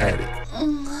 sex, I'm an addict.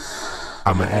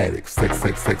 I'm an addict. Sex,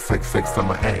 sex, sex, sex, sex, I'm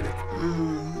an addict.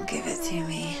 Give it to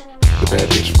me. The bad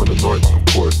bitch from the north, of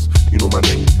course. You know my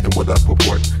name and what I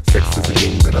purport. Sex is a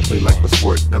game that I play like a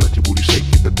sport. Now let your booty shake,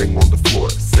 get the thing on the floor.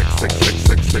 Sex, sex, sex,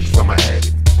 sex, sex, I'm an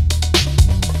addict.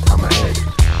 I'm an addict.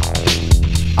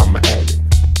 I'm an addict.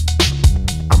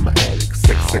 I'm an addict.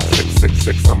 Sex, sex, sex, sex,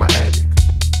 sex, I'm an addict.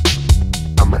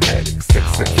 I'm an addict. Sex,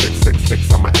 sex, sex, sex, sex,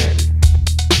 I'm an addict.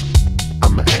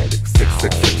 I'm an addict. Sex,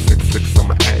 sex, sex, sex, sex,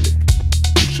 I'm an addict.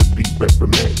 You should be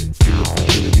reprimanded. Stealing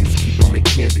virginities, keeping me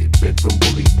candid. Bedroom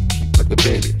bully, keep like a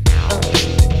bandit.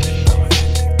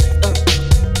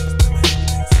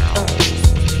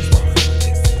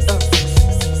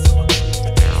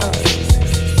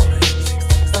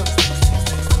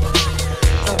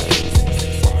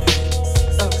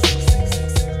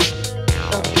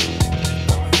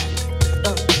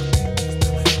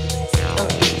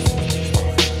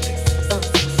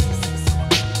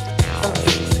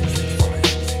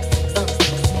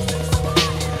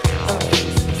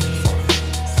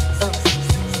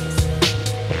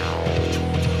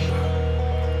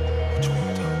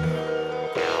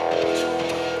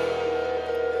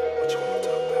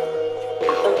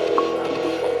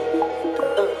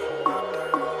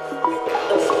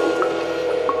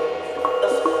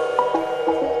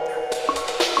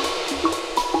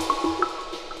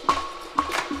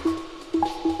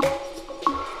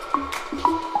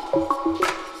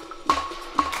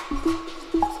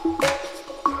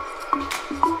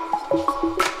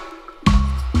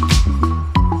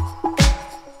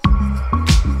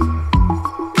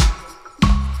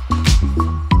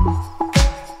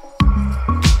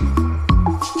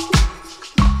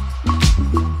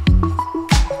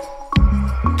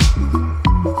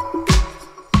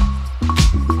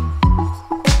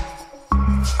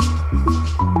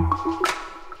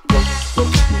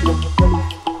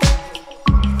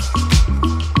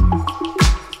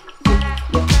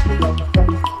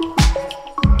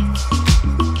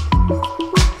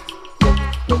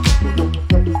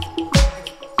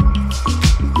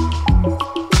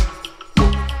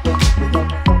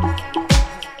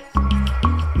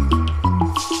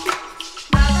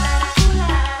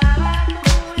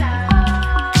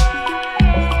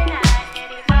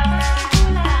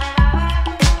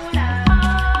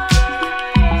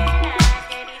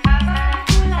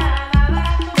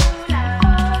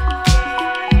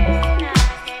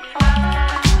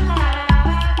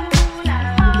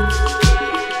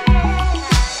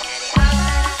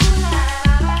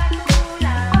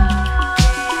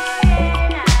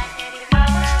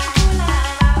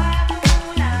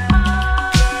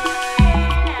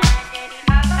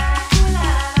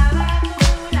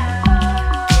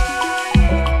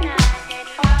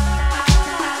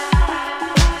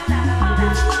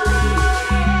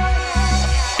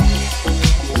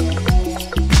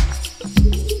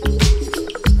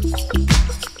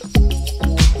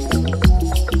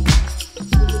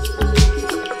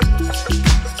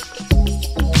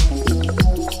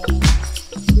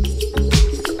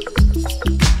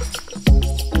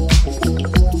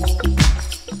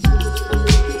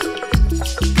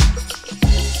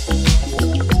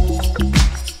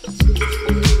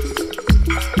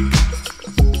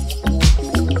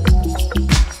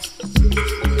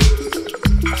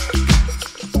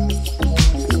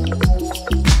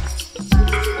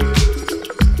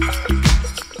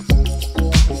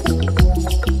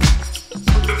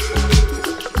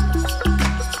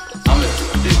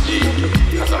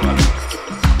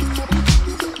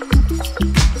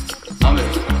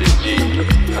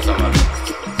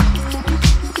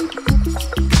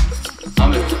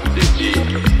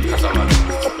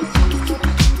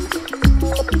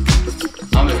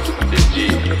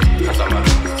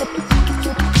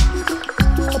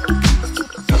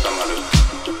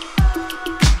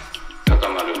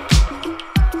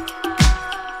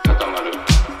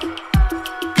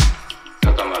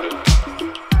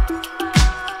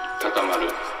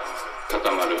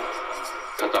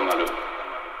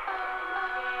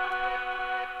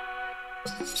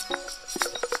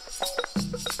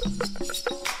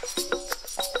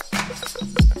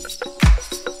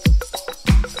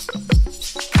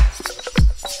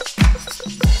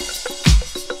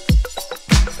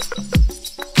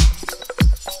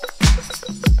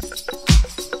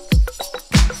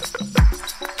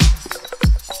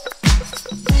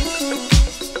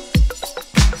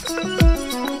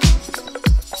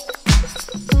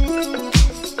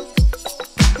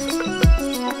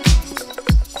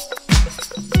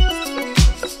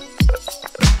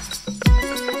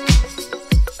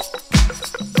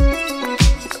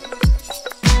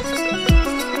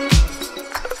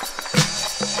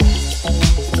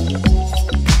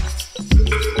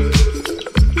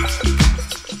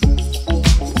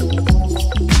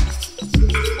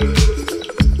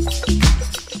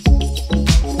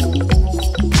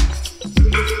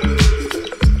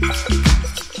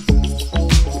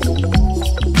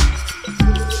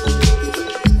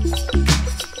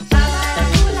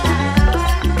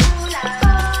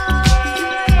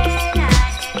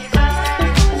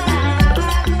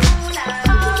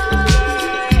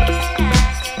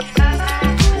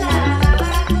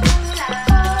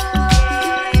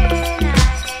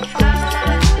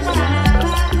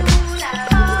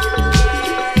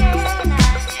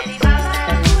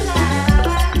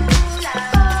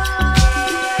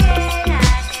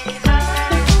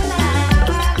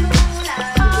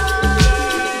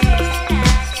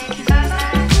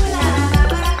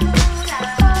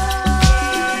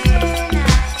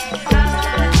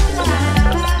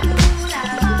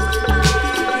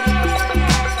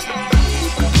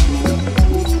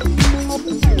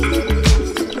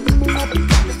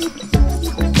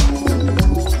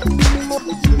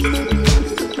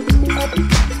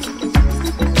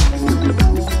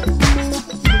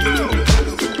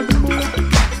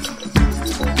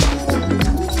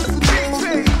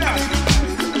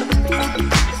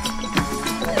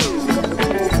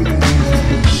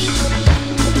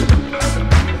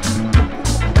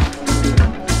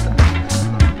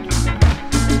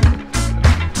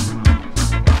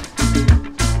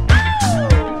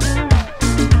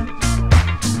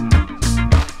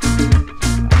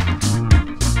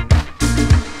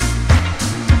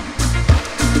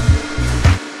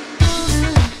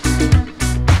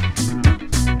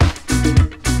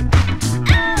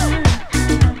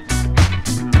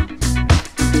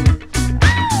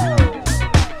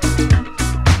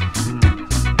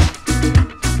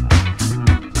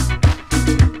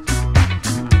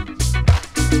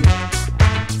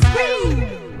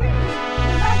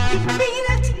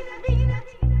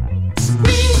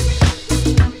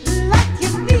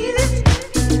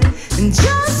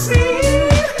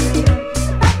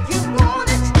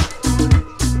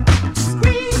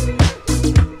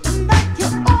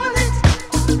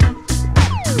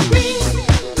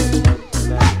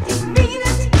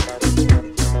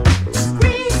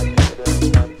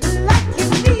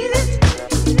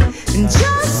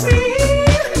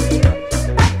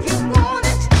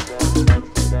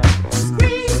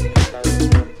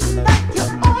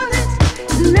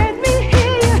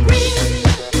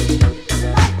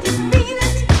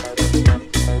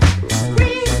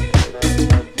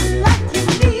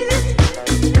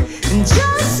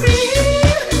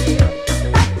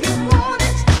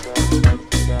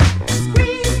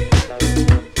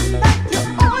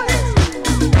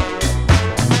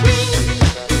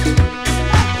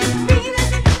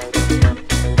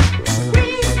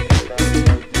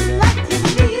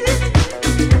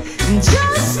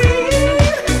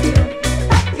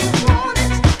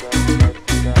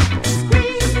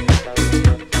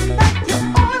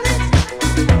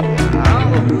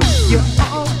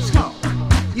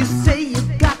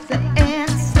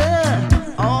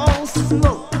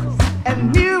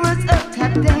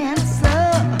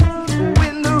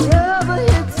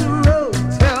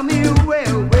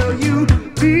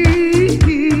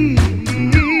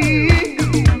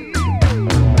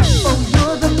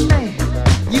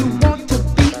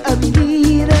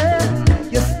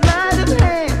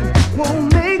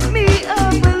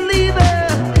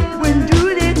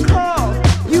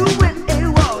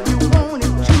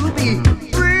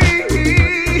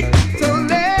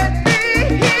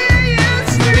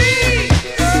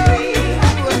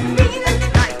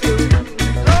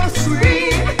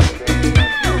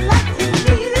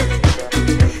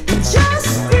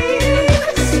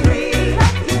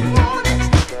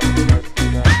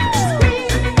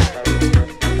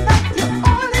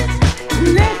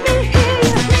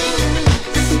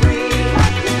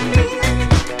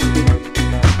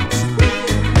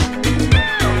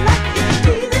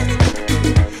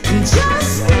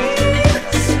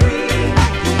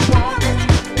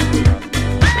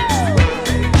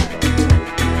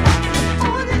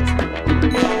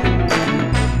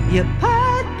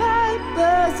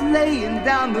 laying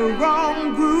down the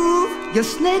wrong groove. Your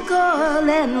snake oil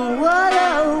and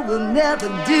water will never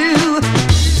do.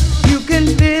 You can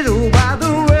fiddle while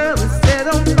the world is set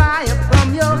on fire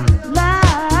from your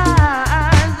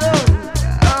lies.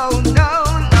 Oh, no,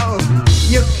 no.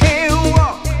 You can't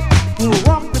walk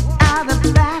without a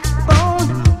backbone.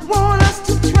 Want us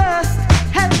to trust,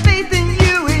 have faith in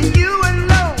you and you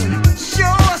alone.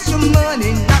 Show us your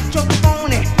money, not your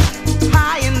phony.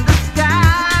 High in the sky.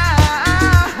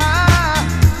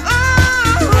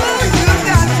 Oh, you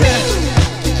got to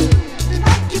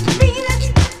like you mean it.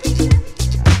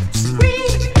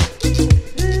 Scream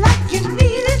like you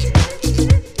need it.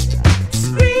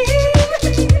 Scream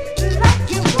like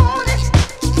you want it.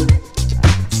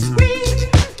 Scream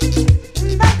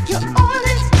like you own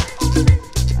it.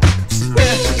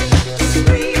 Scream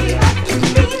like you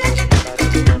mean it.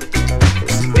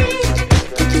 Scream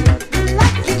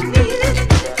like you need it.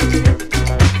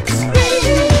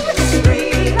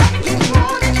 Scream like you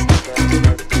want it.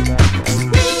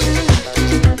 Scream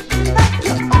like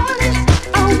you own it.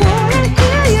 I wanna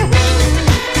hear you.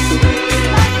 Scream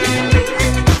like you mean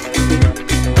it.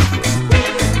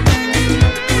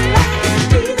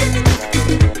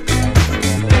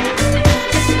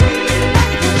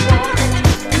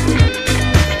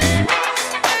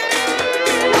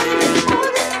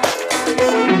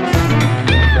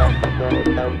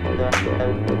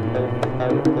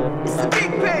 It's a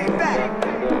big payback.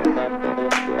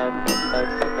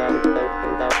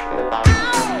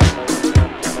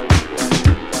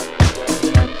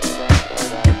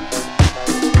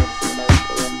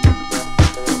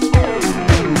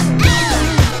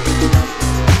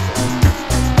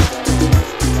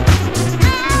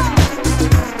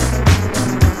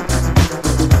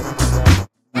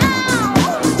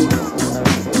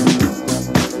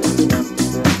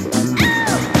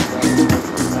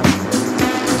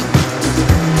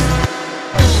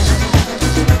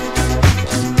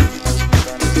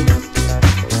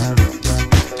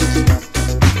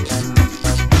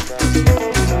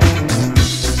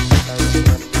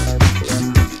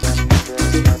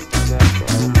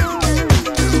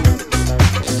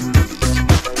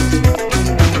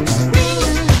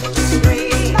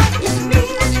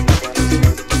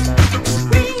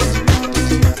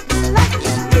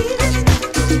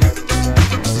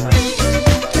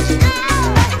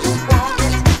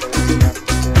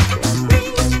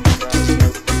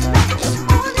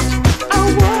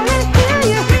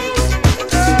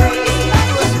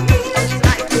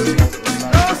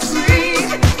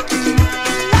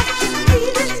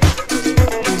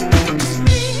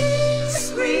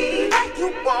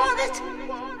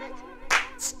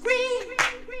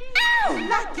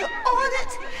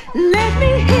 Let me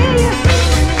hear you.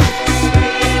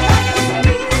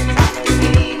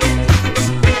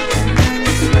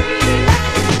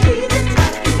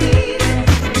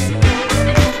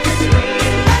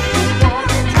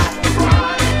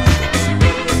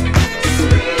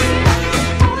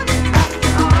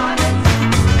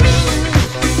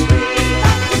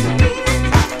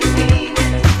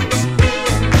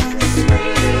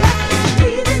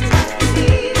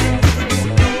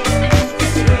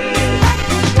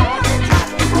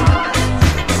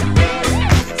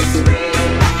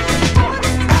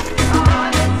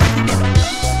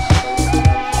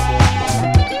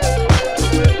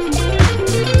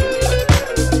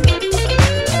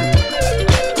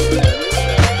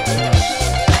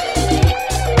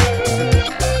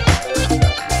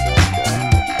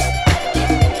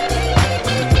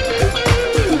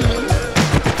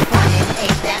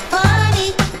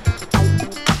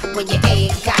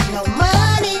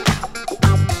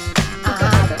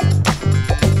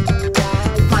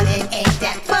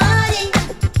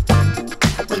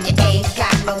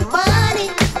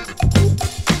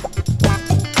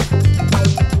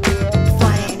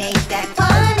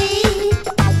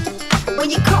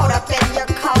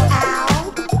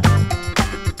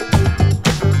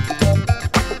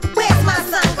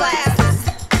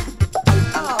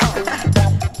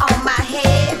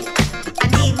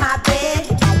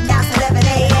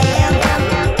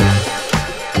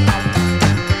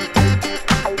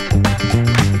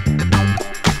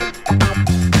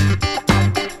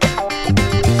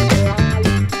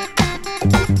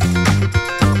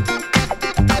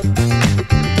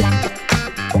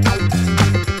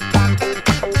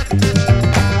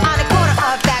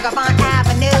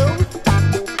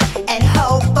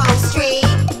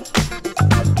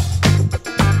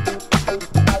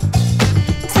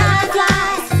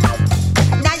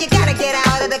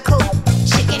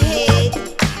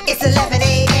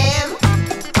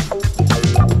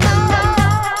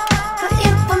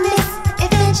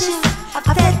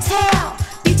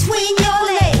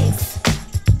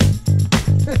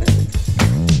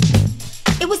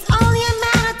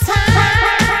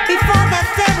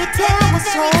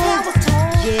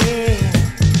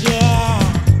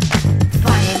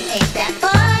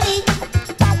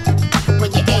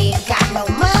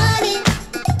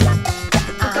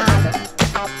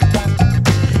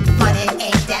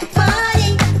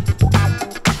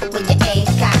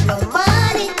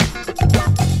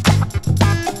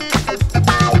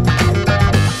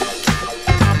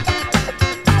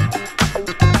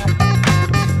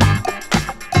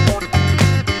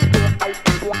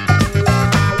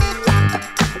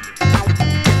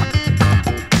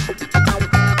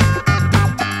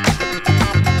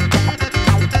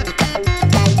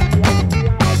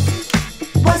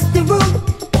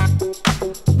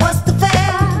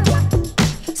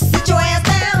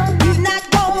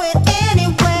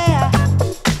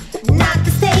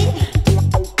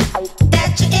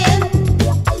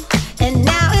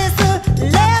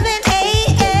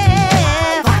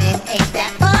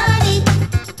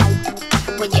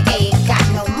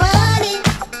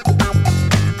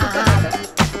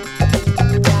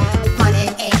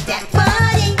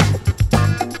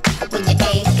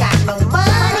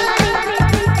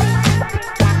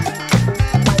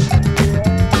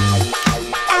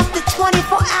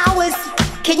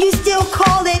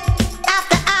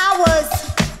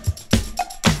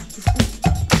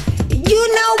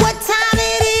 know what time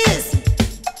it is?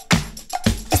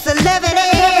 It's 11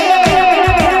 a.m.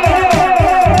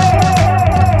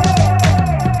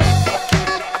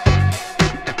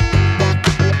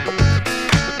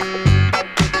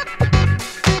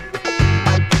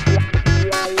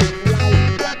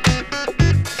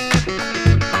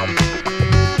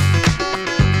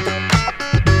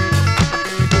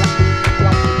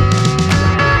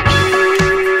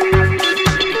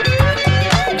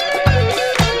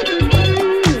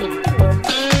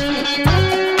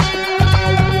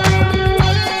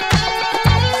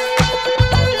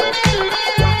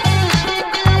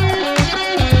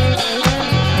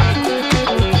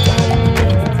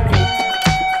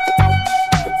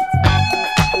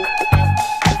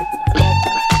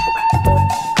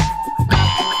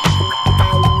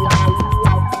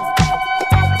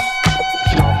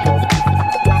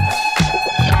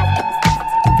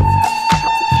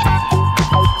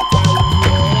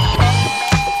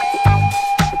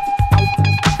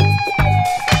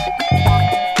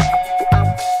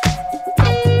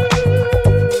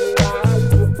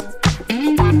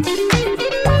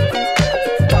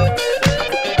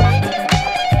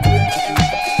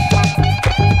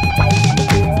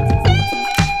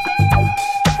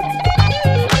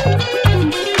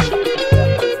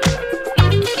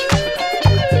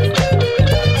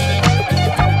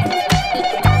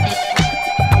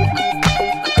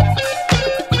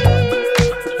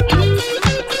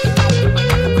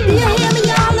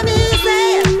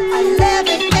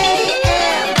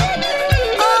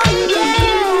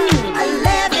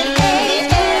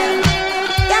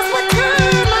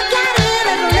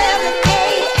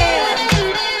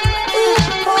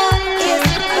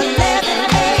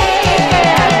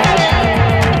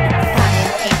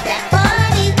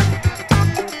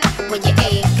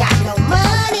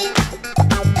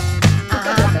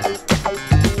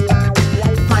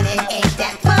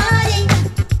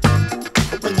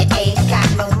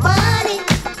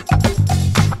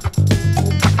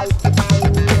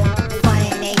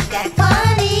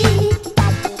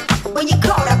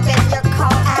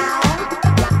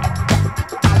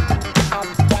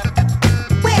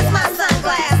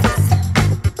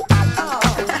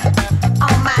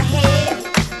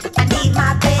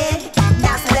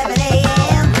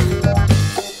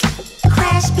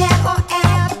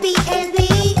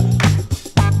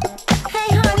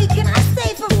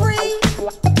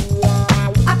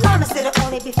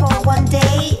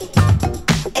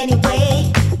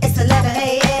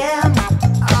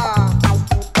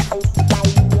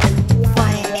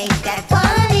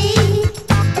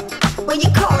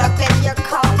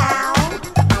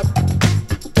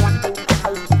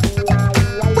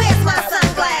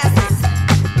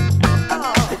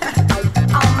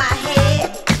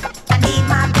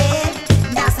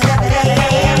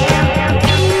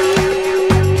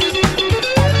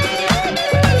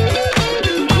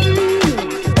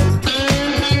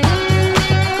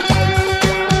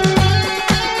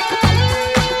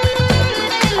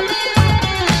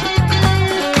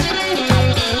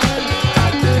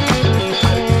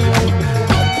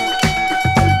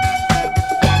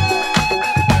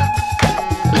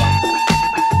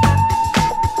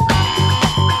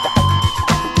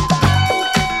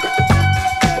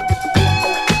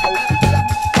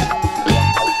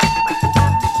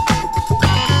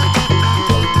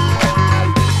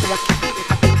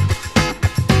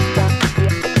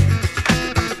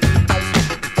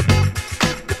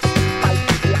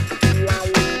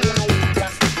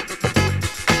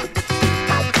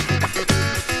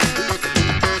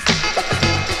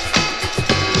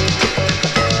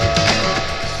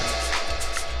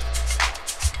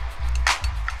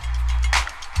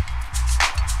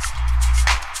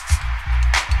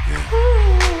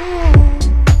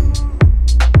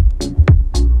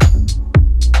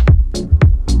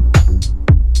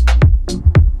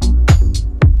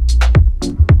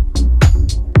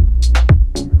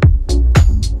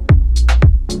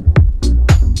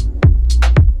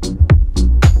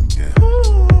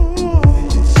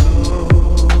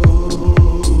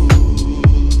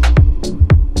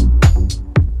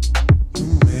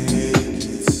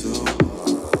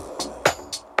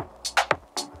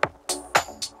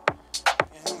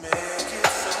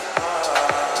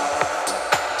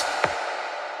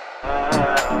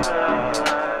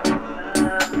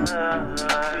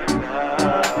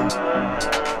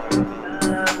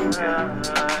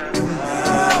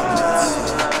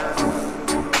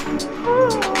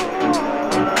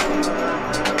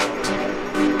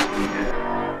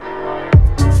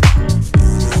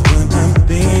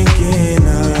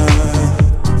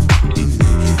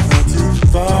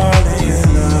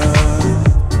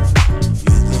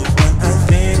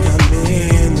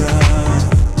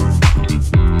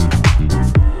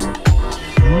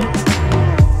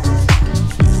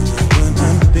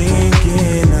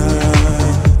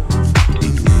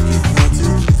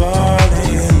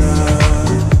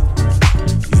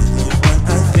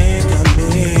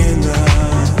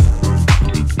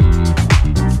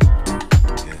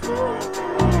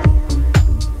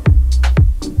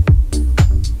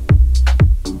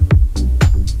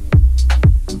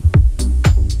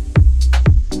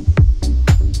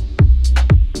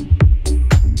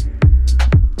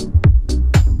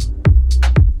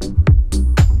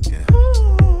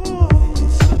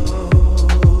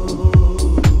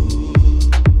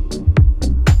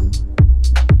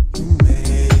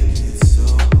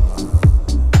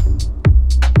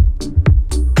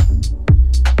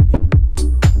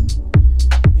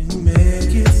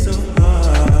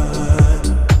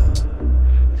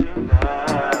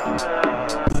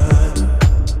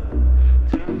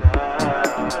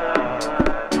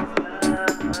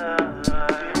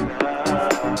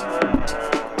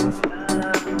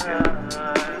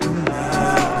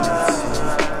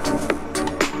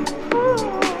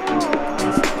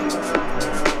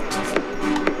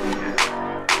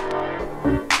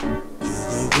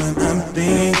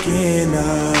 Thinking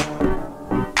of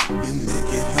you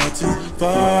make it hard to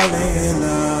fall in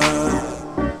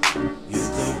love.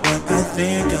 You're the one I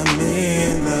think I'm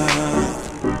in love.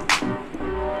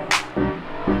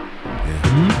 Yeah.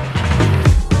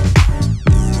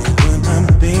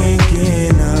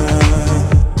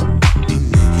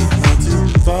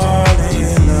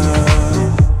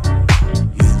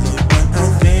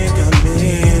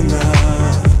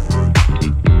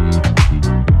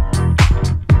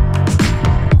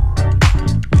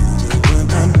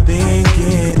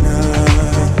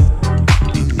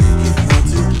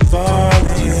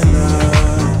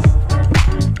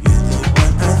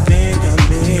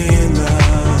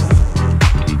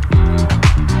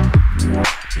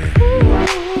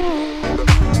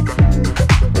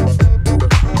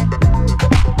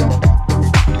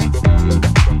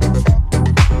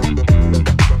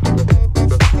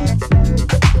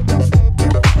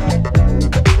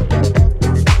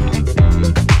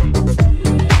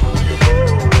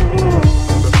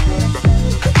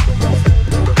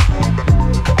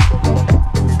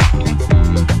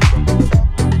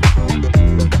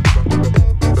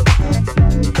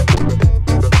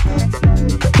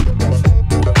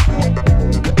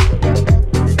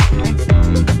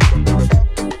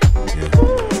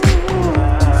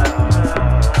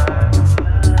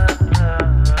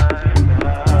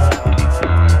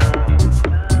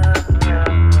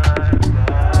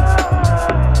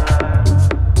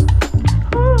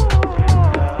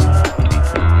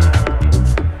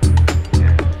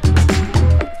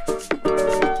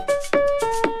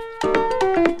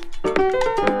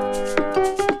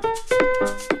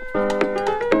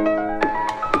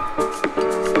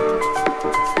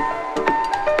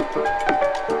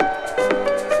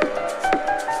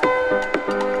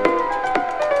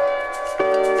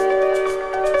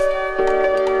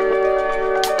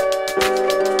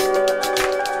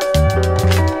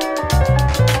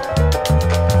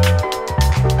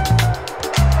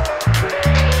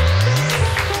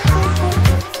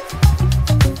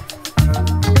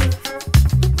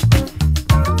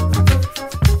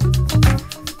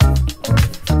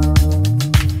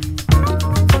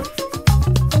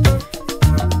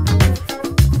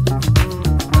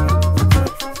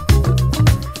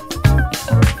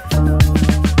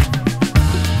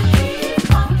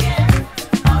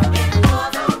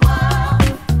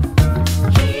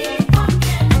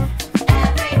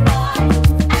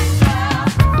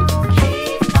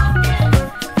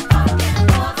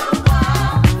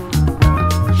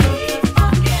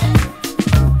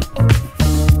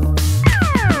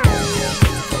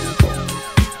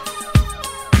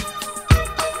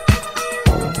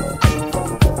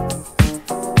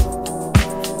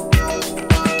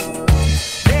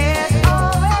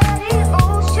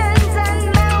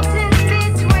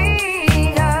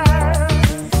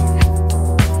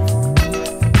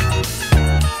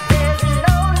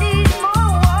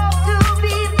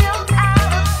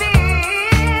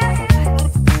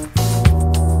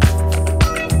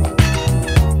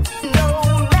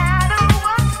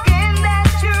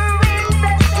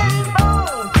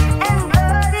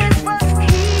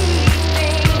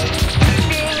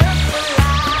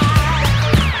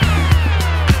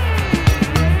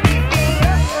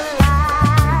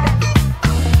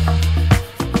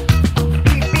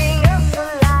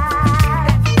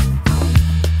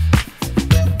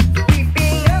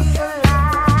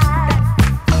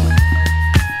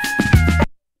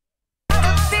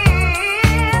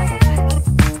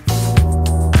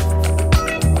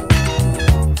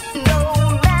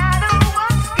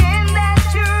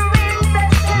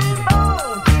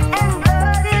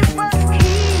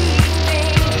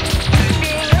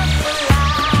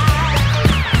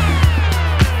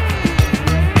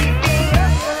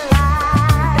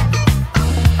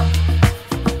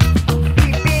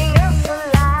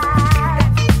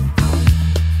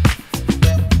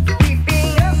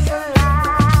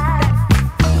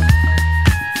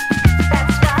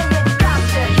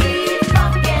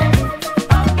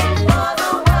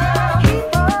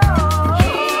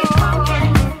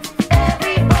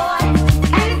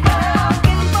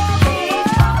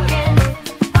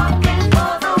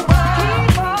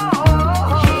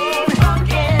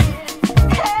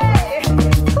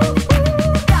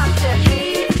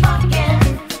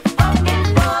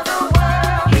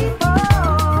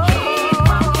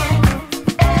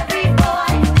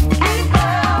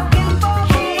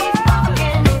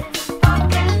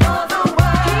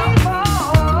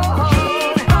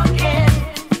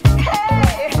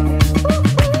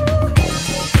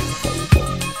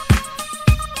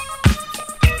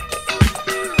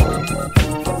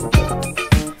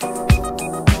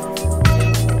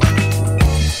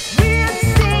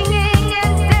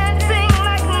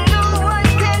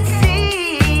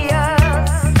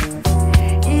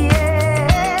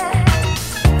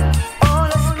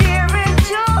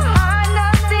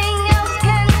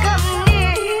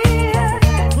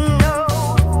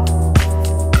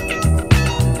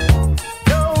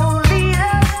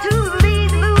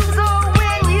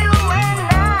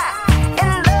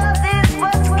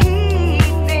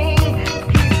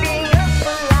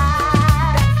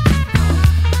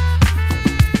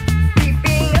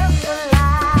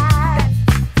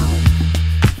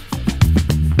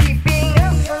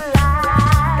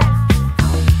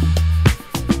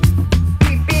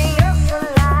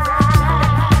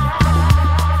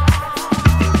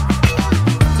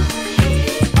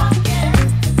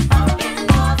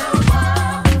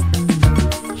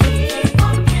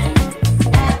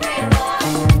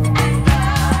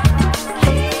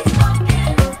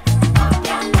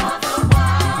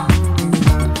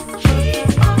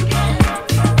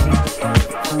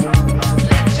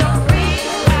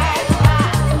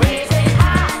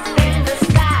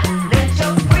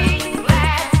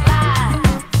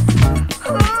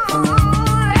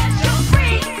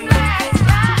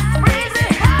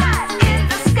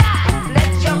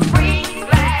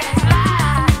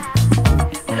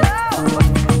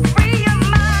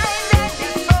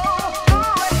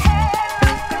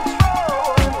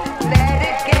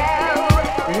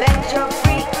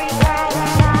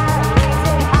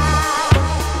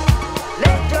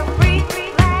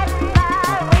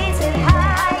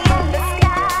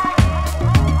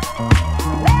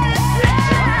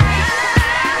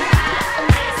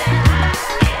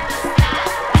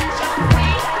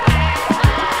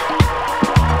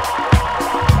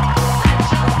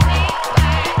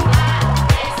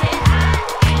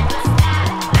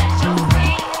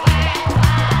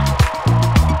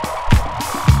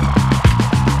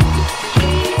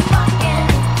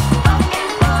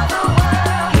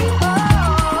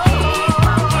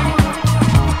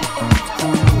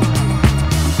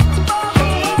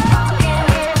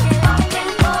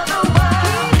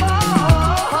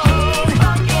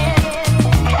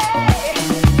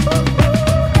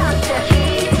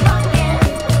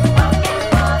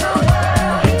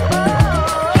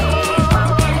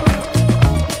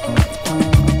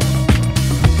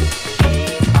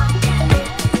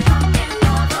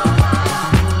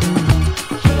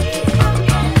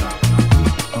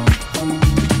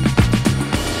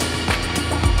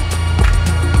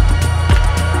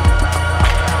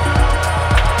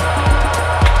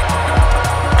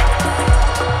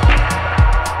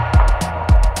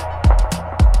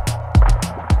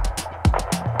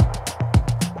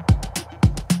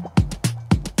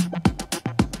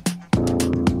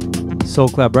 Soul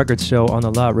Club Records show on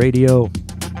the Lot Radio.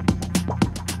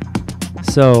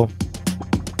 So,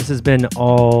 this has been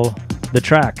all the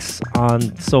tracks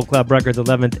on Soul Club Records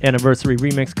 11th Anniversary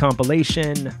Remix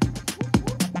compilation.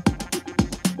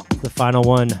 The final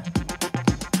one.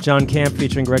 John Camp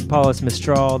featuring Greg Paulus,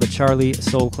 Mistral, the Charlie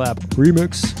Soul Clap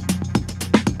remix.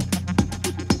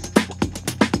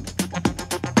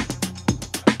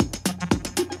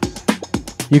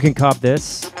 You can cop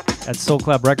this at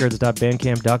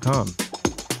soulclubrecords.bandcamp.com.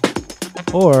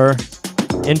 Or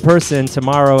in person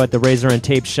tomorrow at the Razor and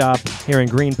Tape Shop here in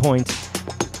Greenpoint,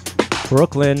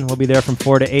 Brooklyn. We'll be there from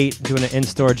 4 to 8 doing an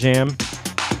in-store jam.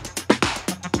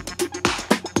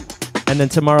 And then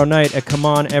tomorrow night at Come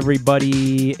On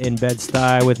Everybody in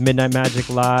Bed-Stuy with Midnight Magic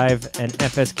Live and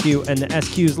FSQ and the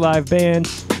SQ's live band.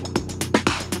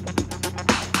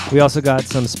 We also got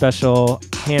some special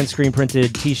hand screen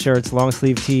printed t-shirts, long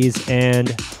sleeve tees,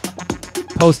 and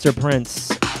poster prints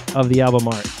of the album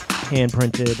art, hand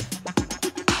printed.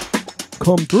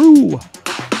 Come through!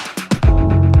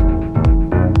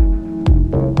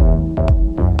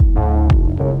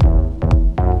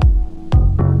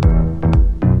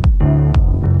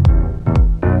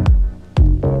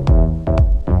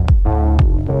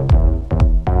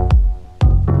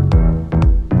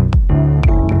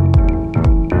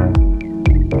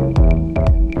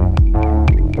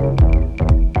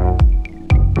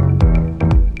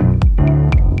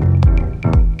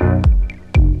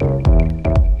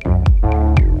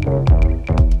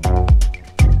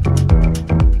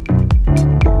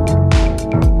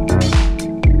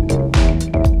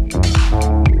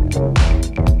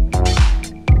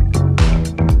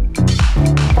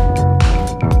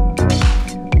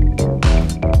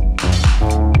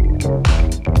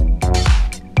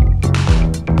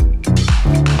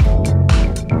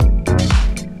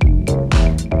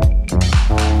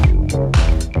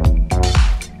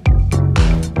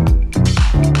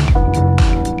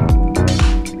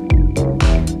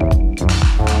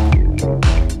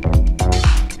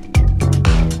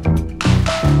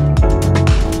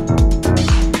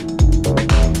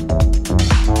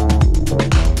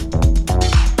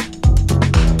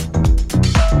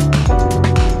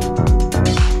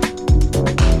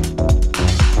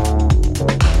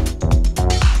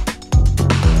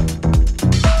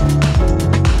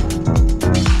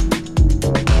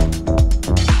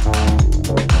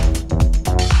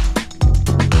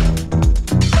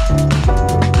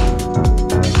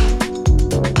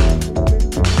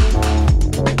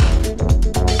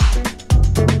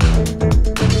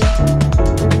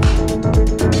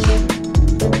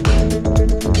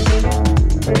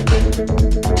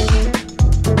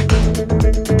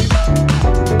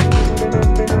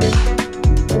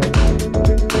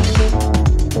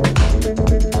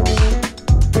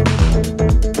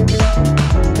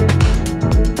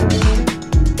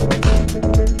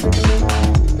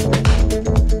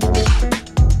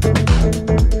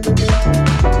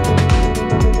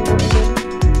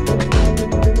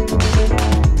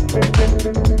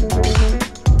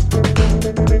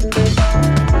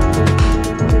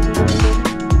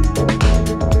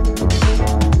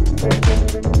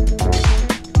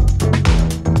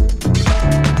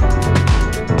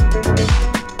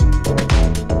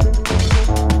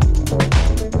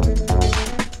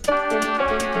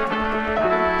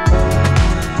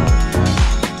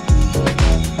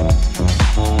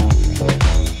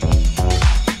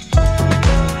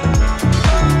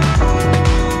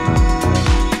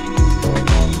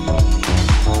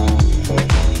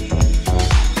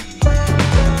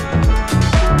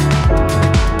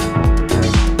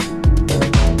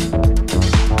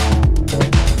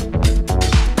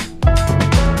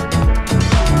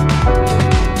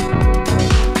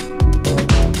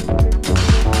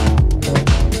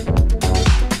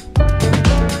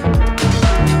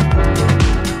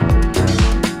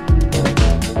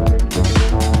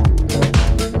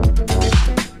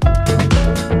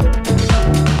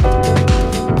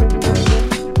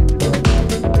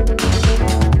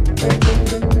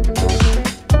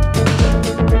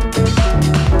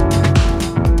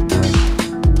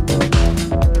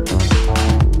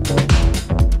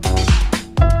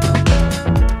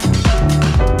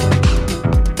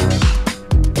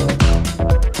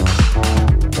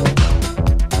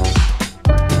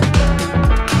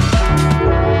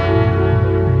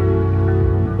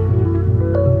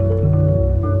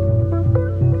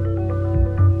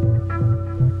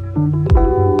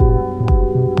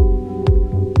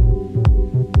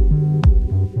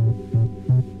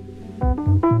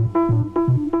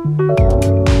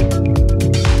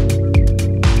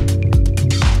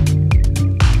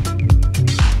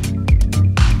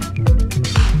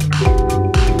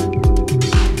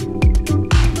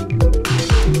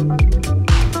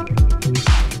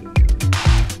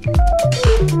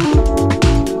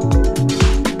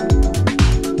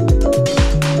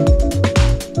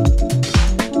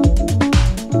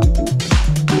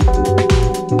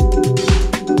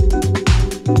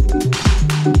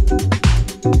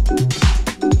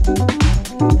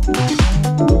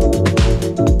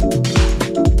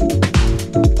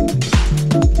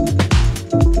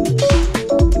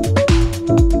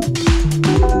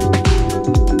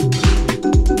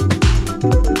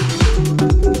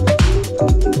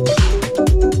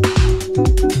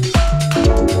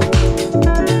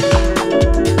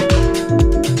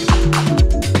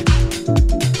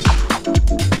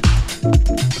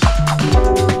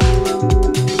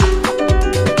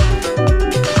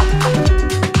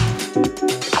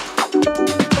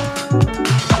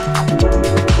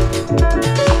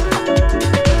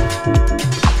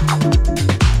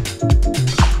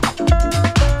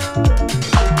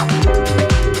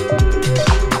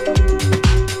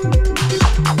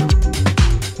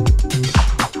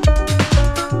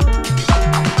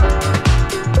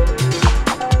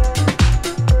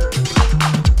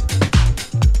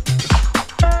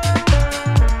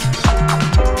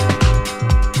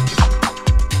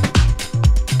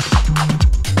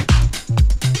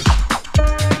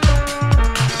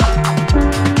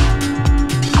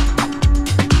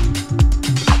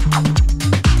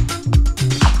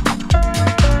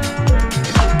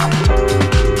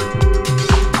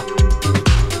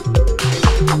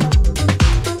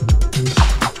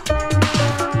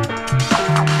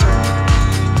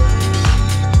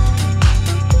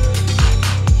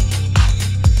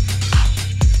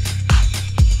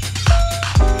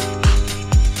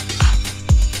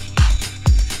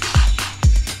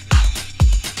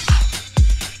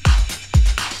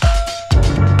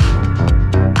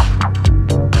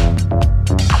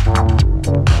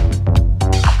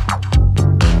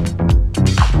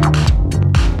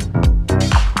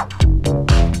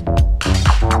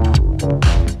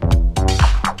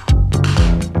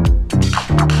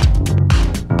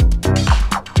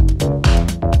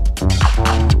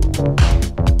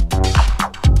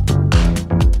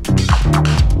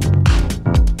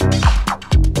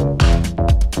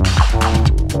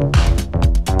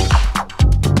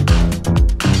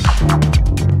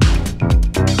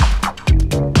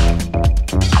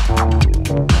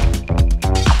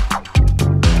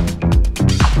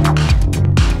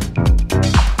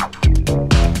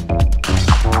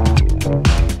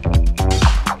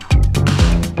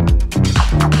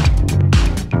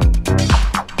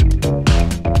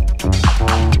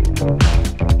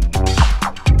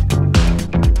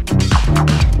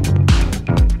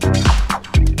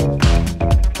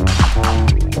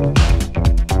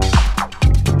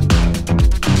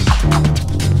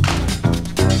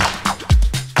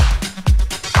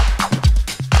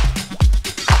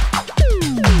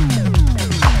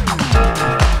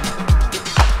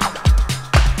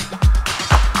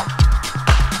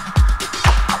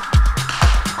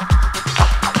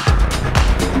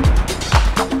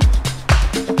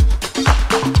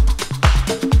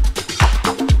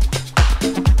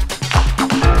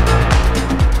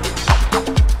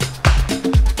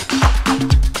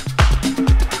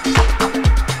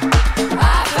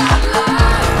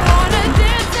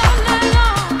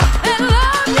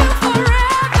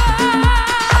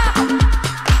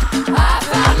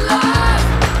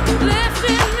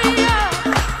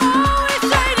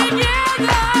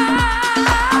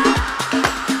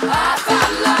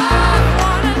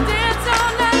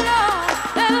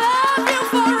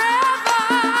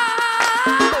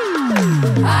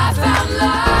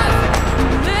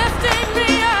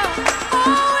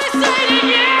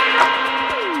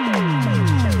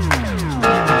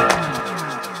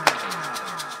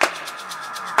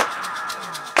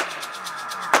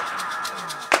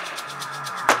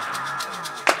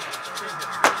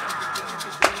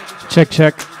 Check,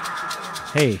 check.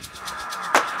 Hey.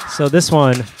 So this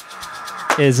one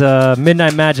is a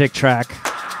Midnight Magic track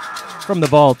from the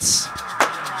Vaults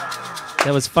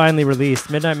that was finally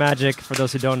released. Midnight Magic, for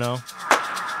those who don't know.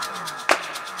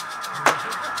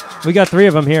 We got 3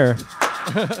 of them here.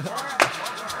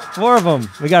 4 of them.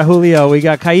 We got Julio, we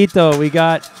got Kaito, we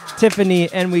got Tiffany,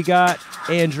 and we got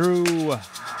Andrew.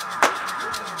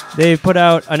 They put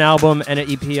out an album and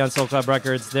an EP on Soul Club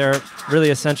Records. They're really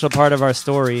essential part of our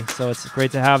story, so it's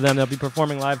great to have them. They'll be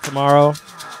performing live tomorrow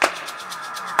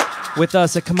with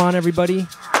us at Come On Everybody.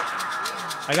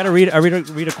 I gotta read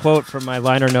a quote from my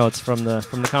liner notes from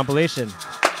the compilation.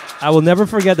 I will never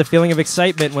forget the feeling of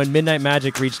excitement when Midnight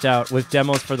Magic reached out with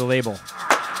demos for the label.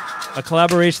 A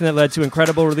collaboration that led to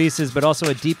incredible releases, but also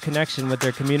a deep connection with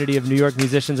their community of New York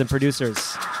musicians and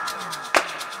producers.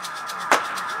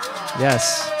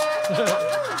 Yes.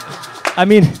 I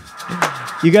mean,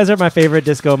 you guys are my favorite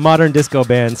modern disco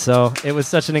band, so it was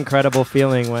such an incredible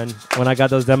feeling when I got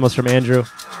those demos from Andrew.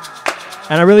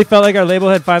 And I really felt like our label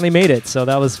had finally made it, so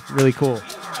that was really cool.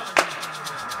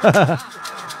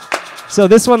 So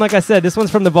this one, like I said, this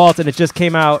one's from the vault, and it just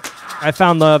came out. I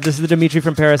Found Love. This is the Dimitri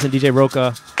from Paris and DJ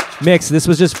Roca mix. This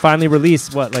was just finally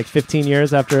released, what, like 15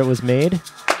 years after it was made?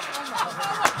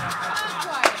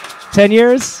 10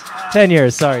 years? 10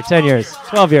 years, sorry, 10 years.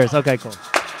 12 years, okay, cool.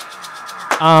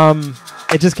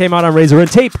 It just came out on Razor and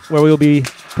Tape, where we will be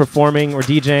performing or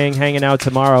DJing, hanging out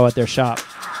tomorrow at their shop.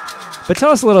 But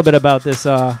tell us a little bit about this,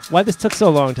 why this took so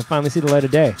long to finally see the light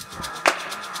of day.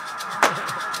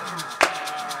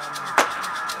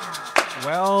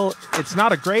 Well, it's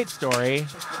not a great story,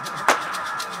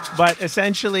 but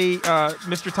essentially,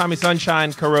 Mr. Tommy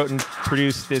Sunshine co-wrote and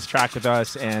produced this track with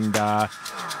us, and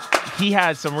he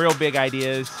had some real big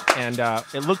ideas, and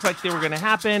it looked like they were going to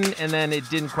happen, and then it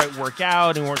didn't quite work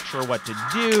out, and we weren't sure what to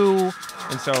do.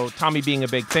 And so Tommy, being a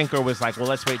big thinker, was like, well,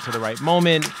 let's wait till the right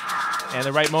moment. And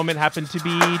the right moment happened to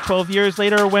be 12 years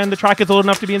later when the track is old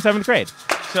enough to be in 7th grade.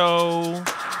 So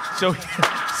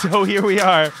So here we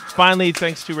are, finally,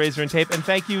 thanks to Razor and Tape. And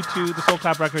thank you to the Soul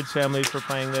Clap Records family for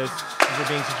playing this and for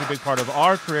being such a big part of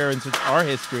our career and such our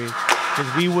history.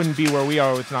 Because we wouldn't be where we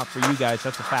are if it's not for you guys.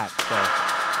 That's a fact. So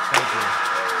thank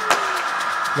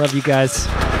you. Love you guys.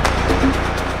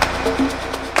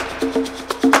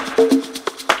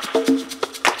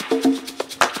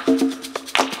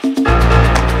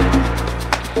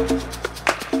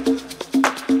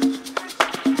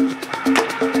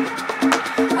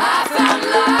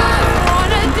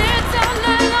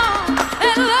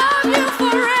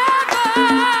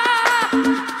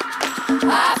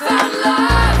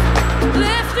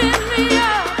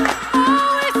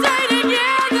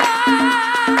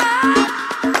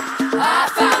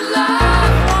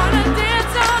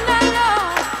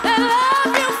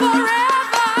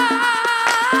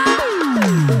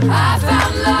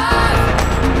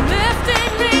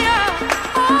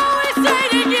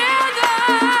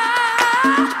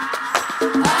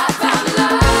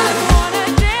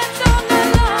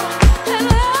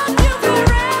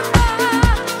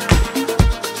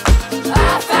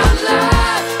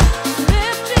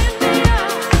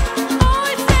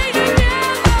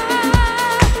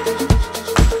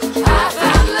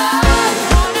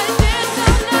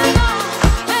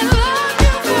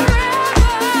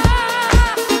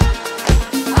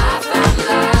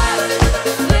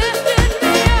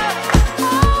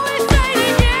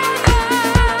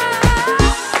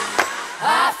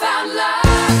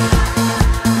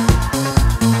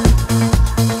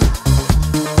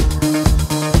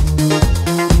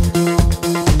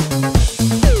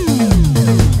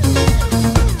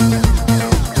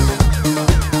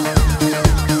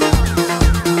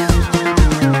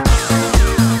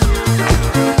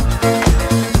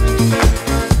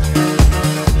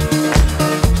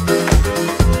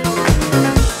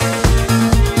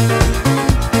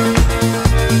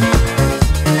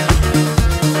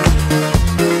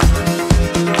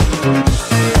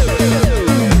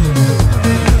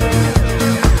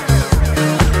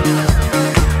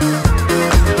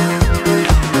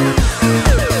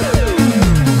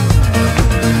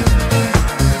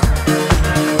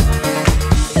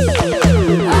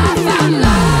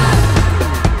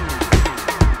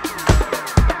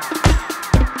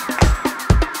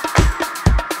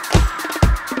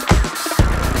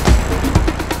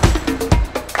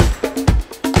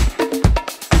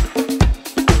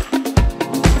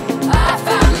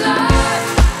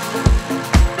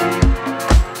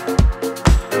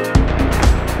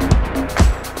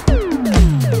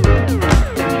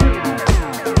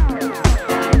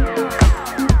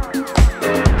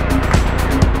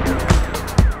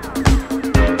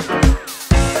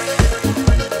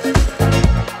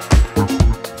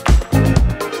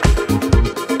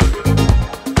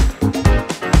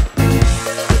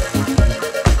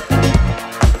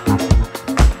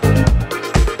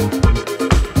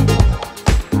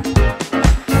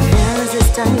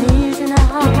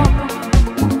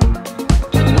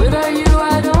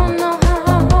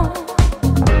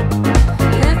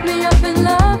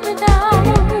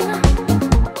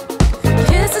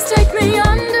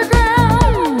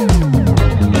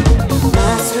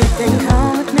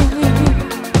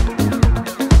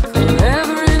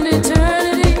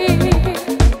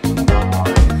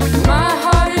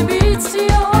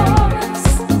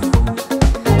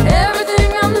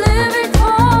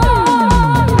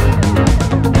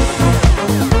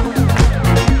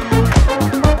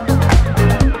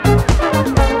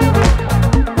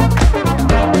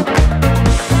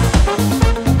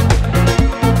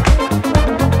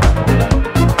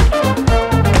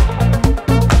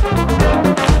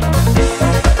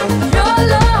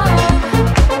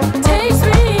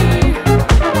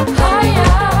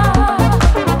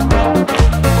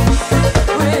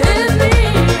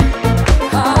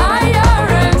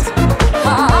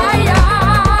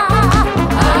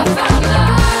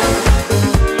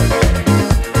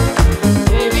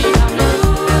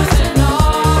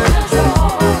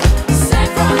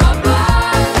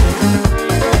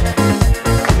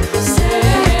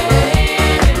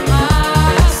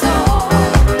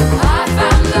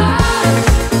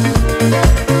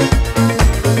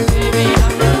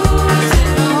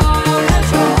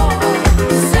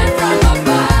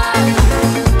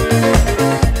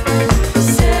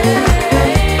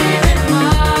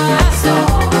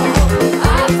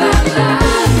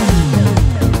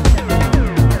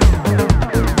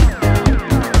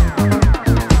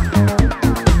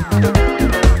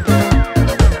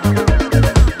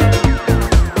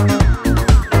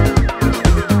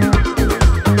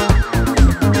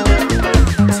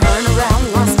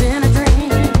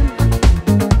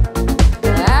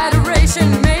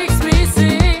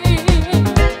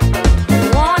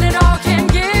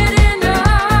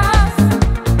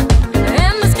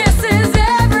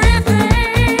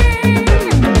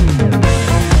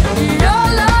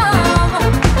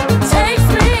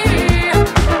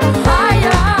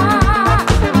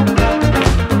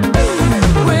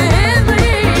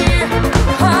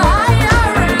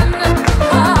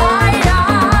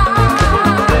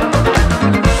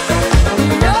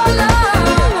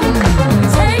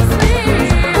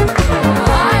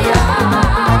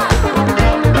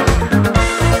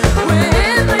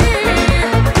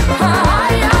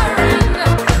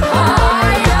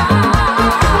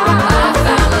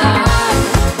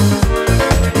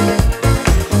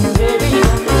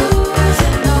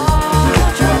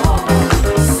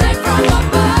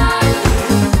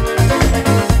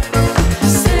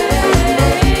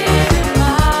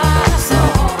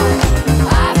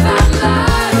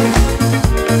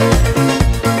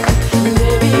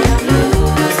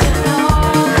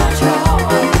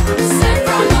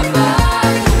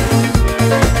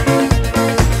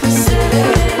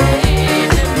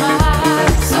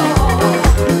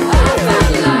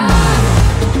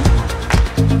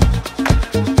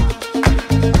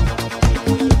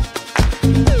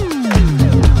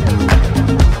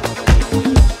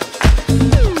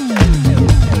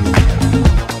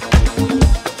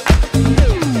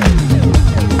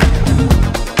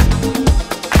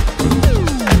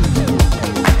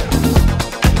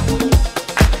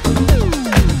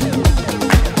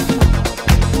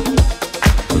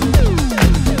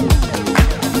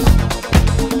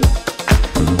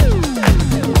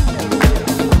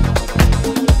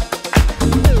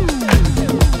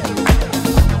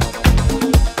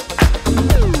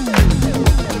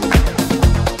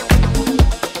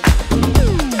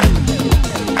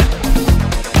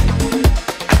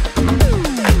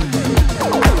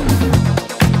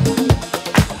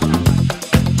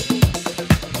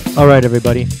 All right,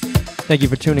 everybody. Thank you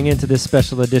for tuning in to this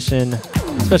special edition,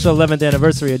 special 11th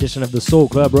anniversary edition of the Soul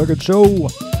Club Record Show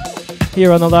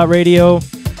here on the Lot Radio.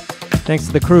 Thanks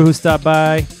to the crew who stopped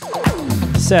by.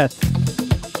 Seth,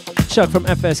 Chuck from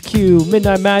FSQ,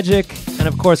 Midnight Magic, and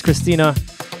of course Christina,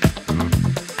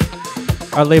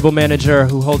 our label manager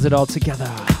who holds it all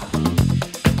together.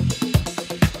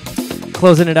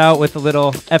 Closing it out with a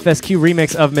little FSQ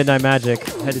remix of Midnight Magic.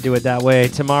 Had to do it that way.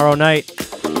 Tomorrow night,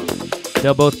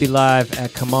 they'll both be live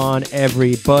at Come On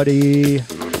Everybody,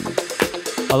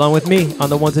 along with me on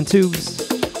the ones and twos.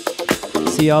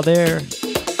 See y'all there.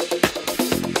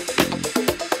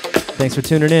 Thanks for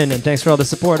tuning in, and thanks for all the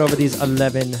support over these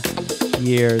 11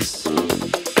 years.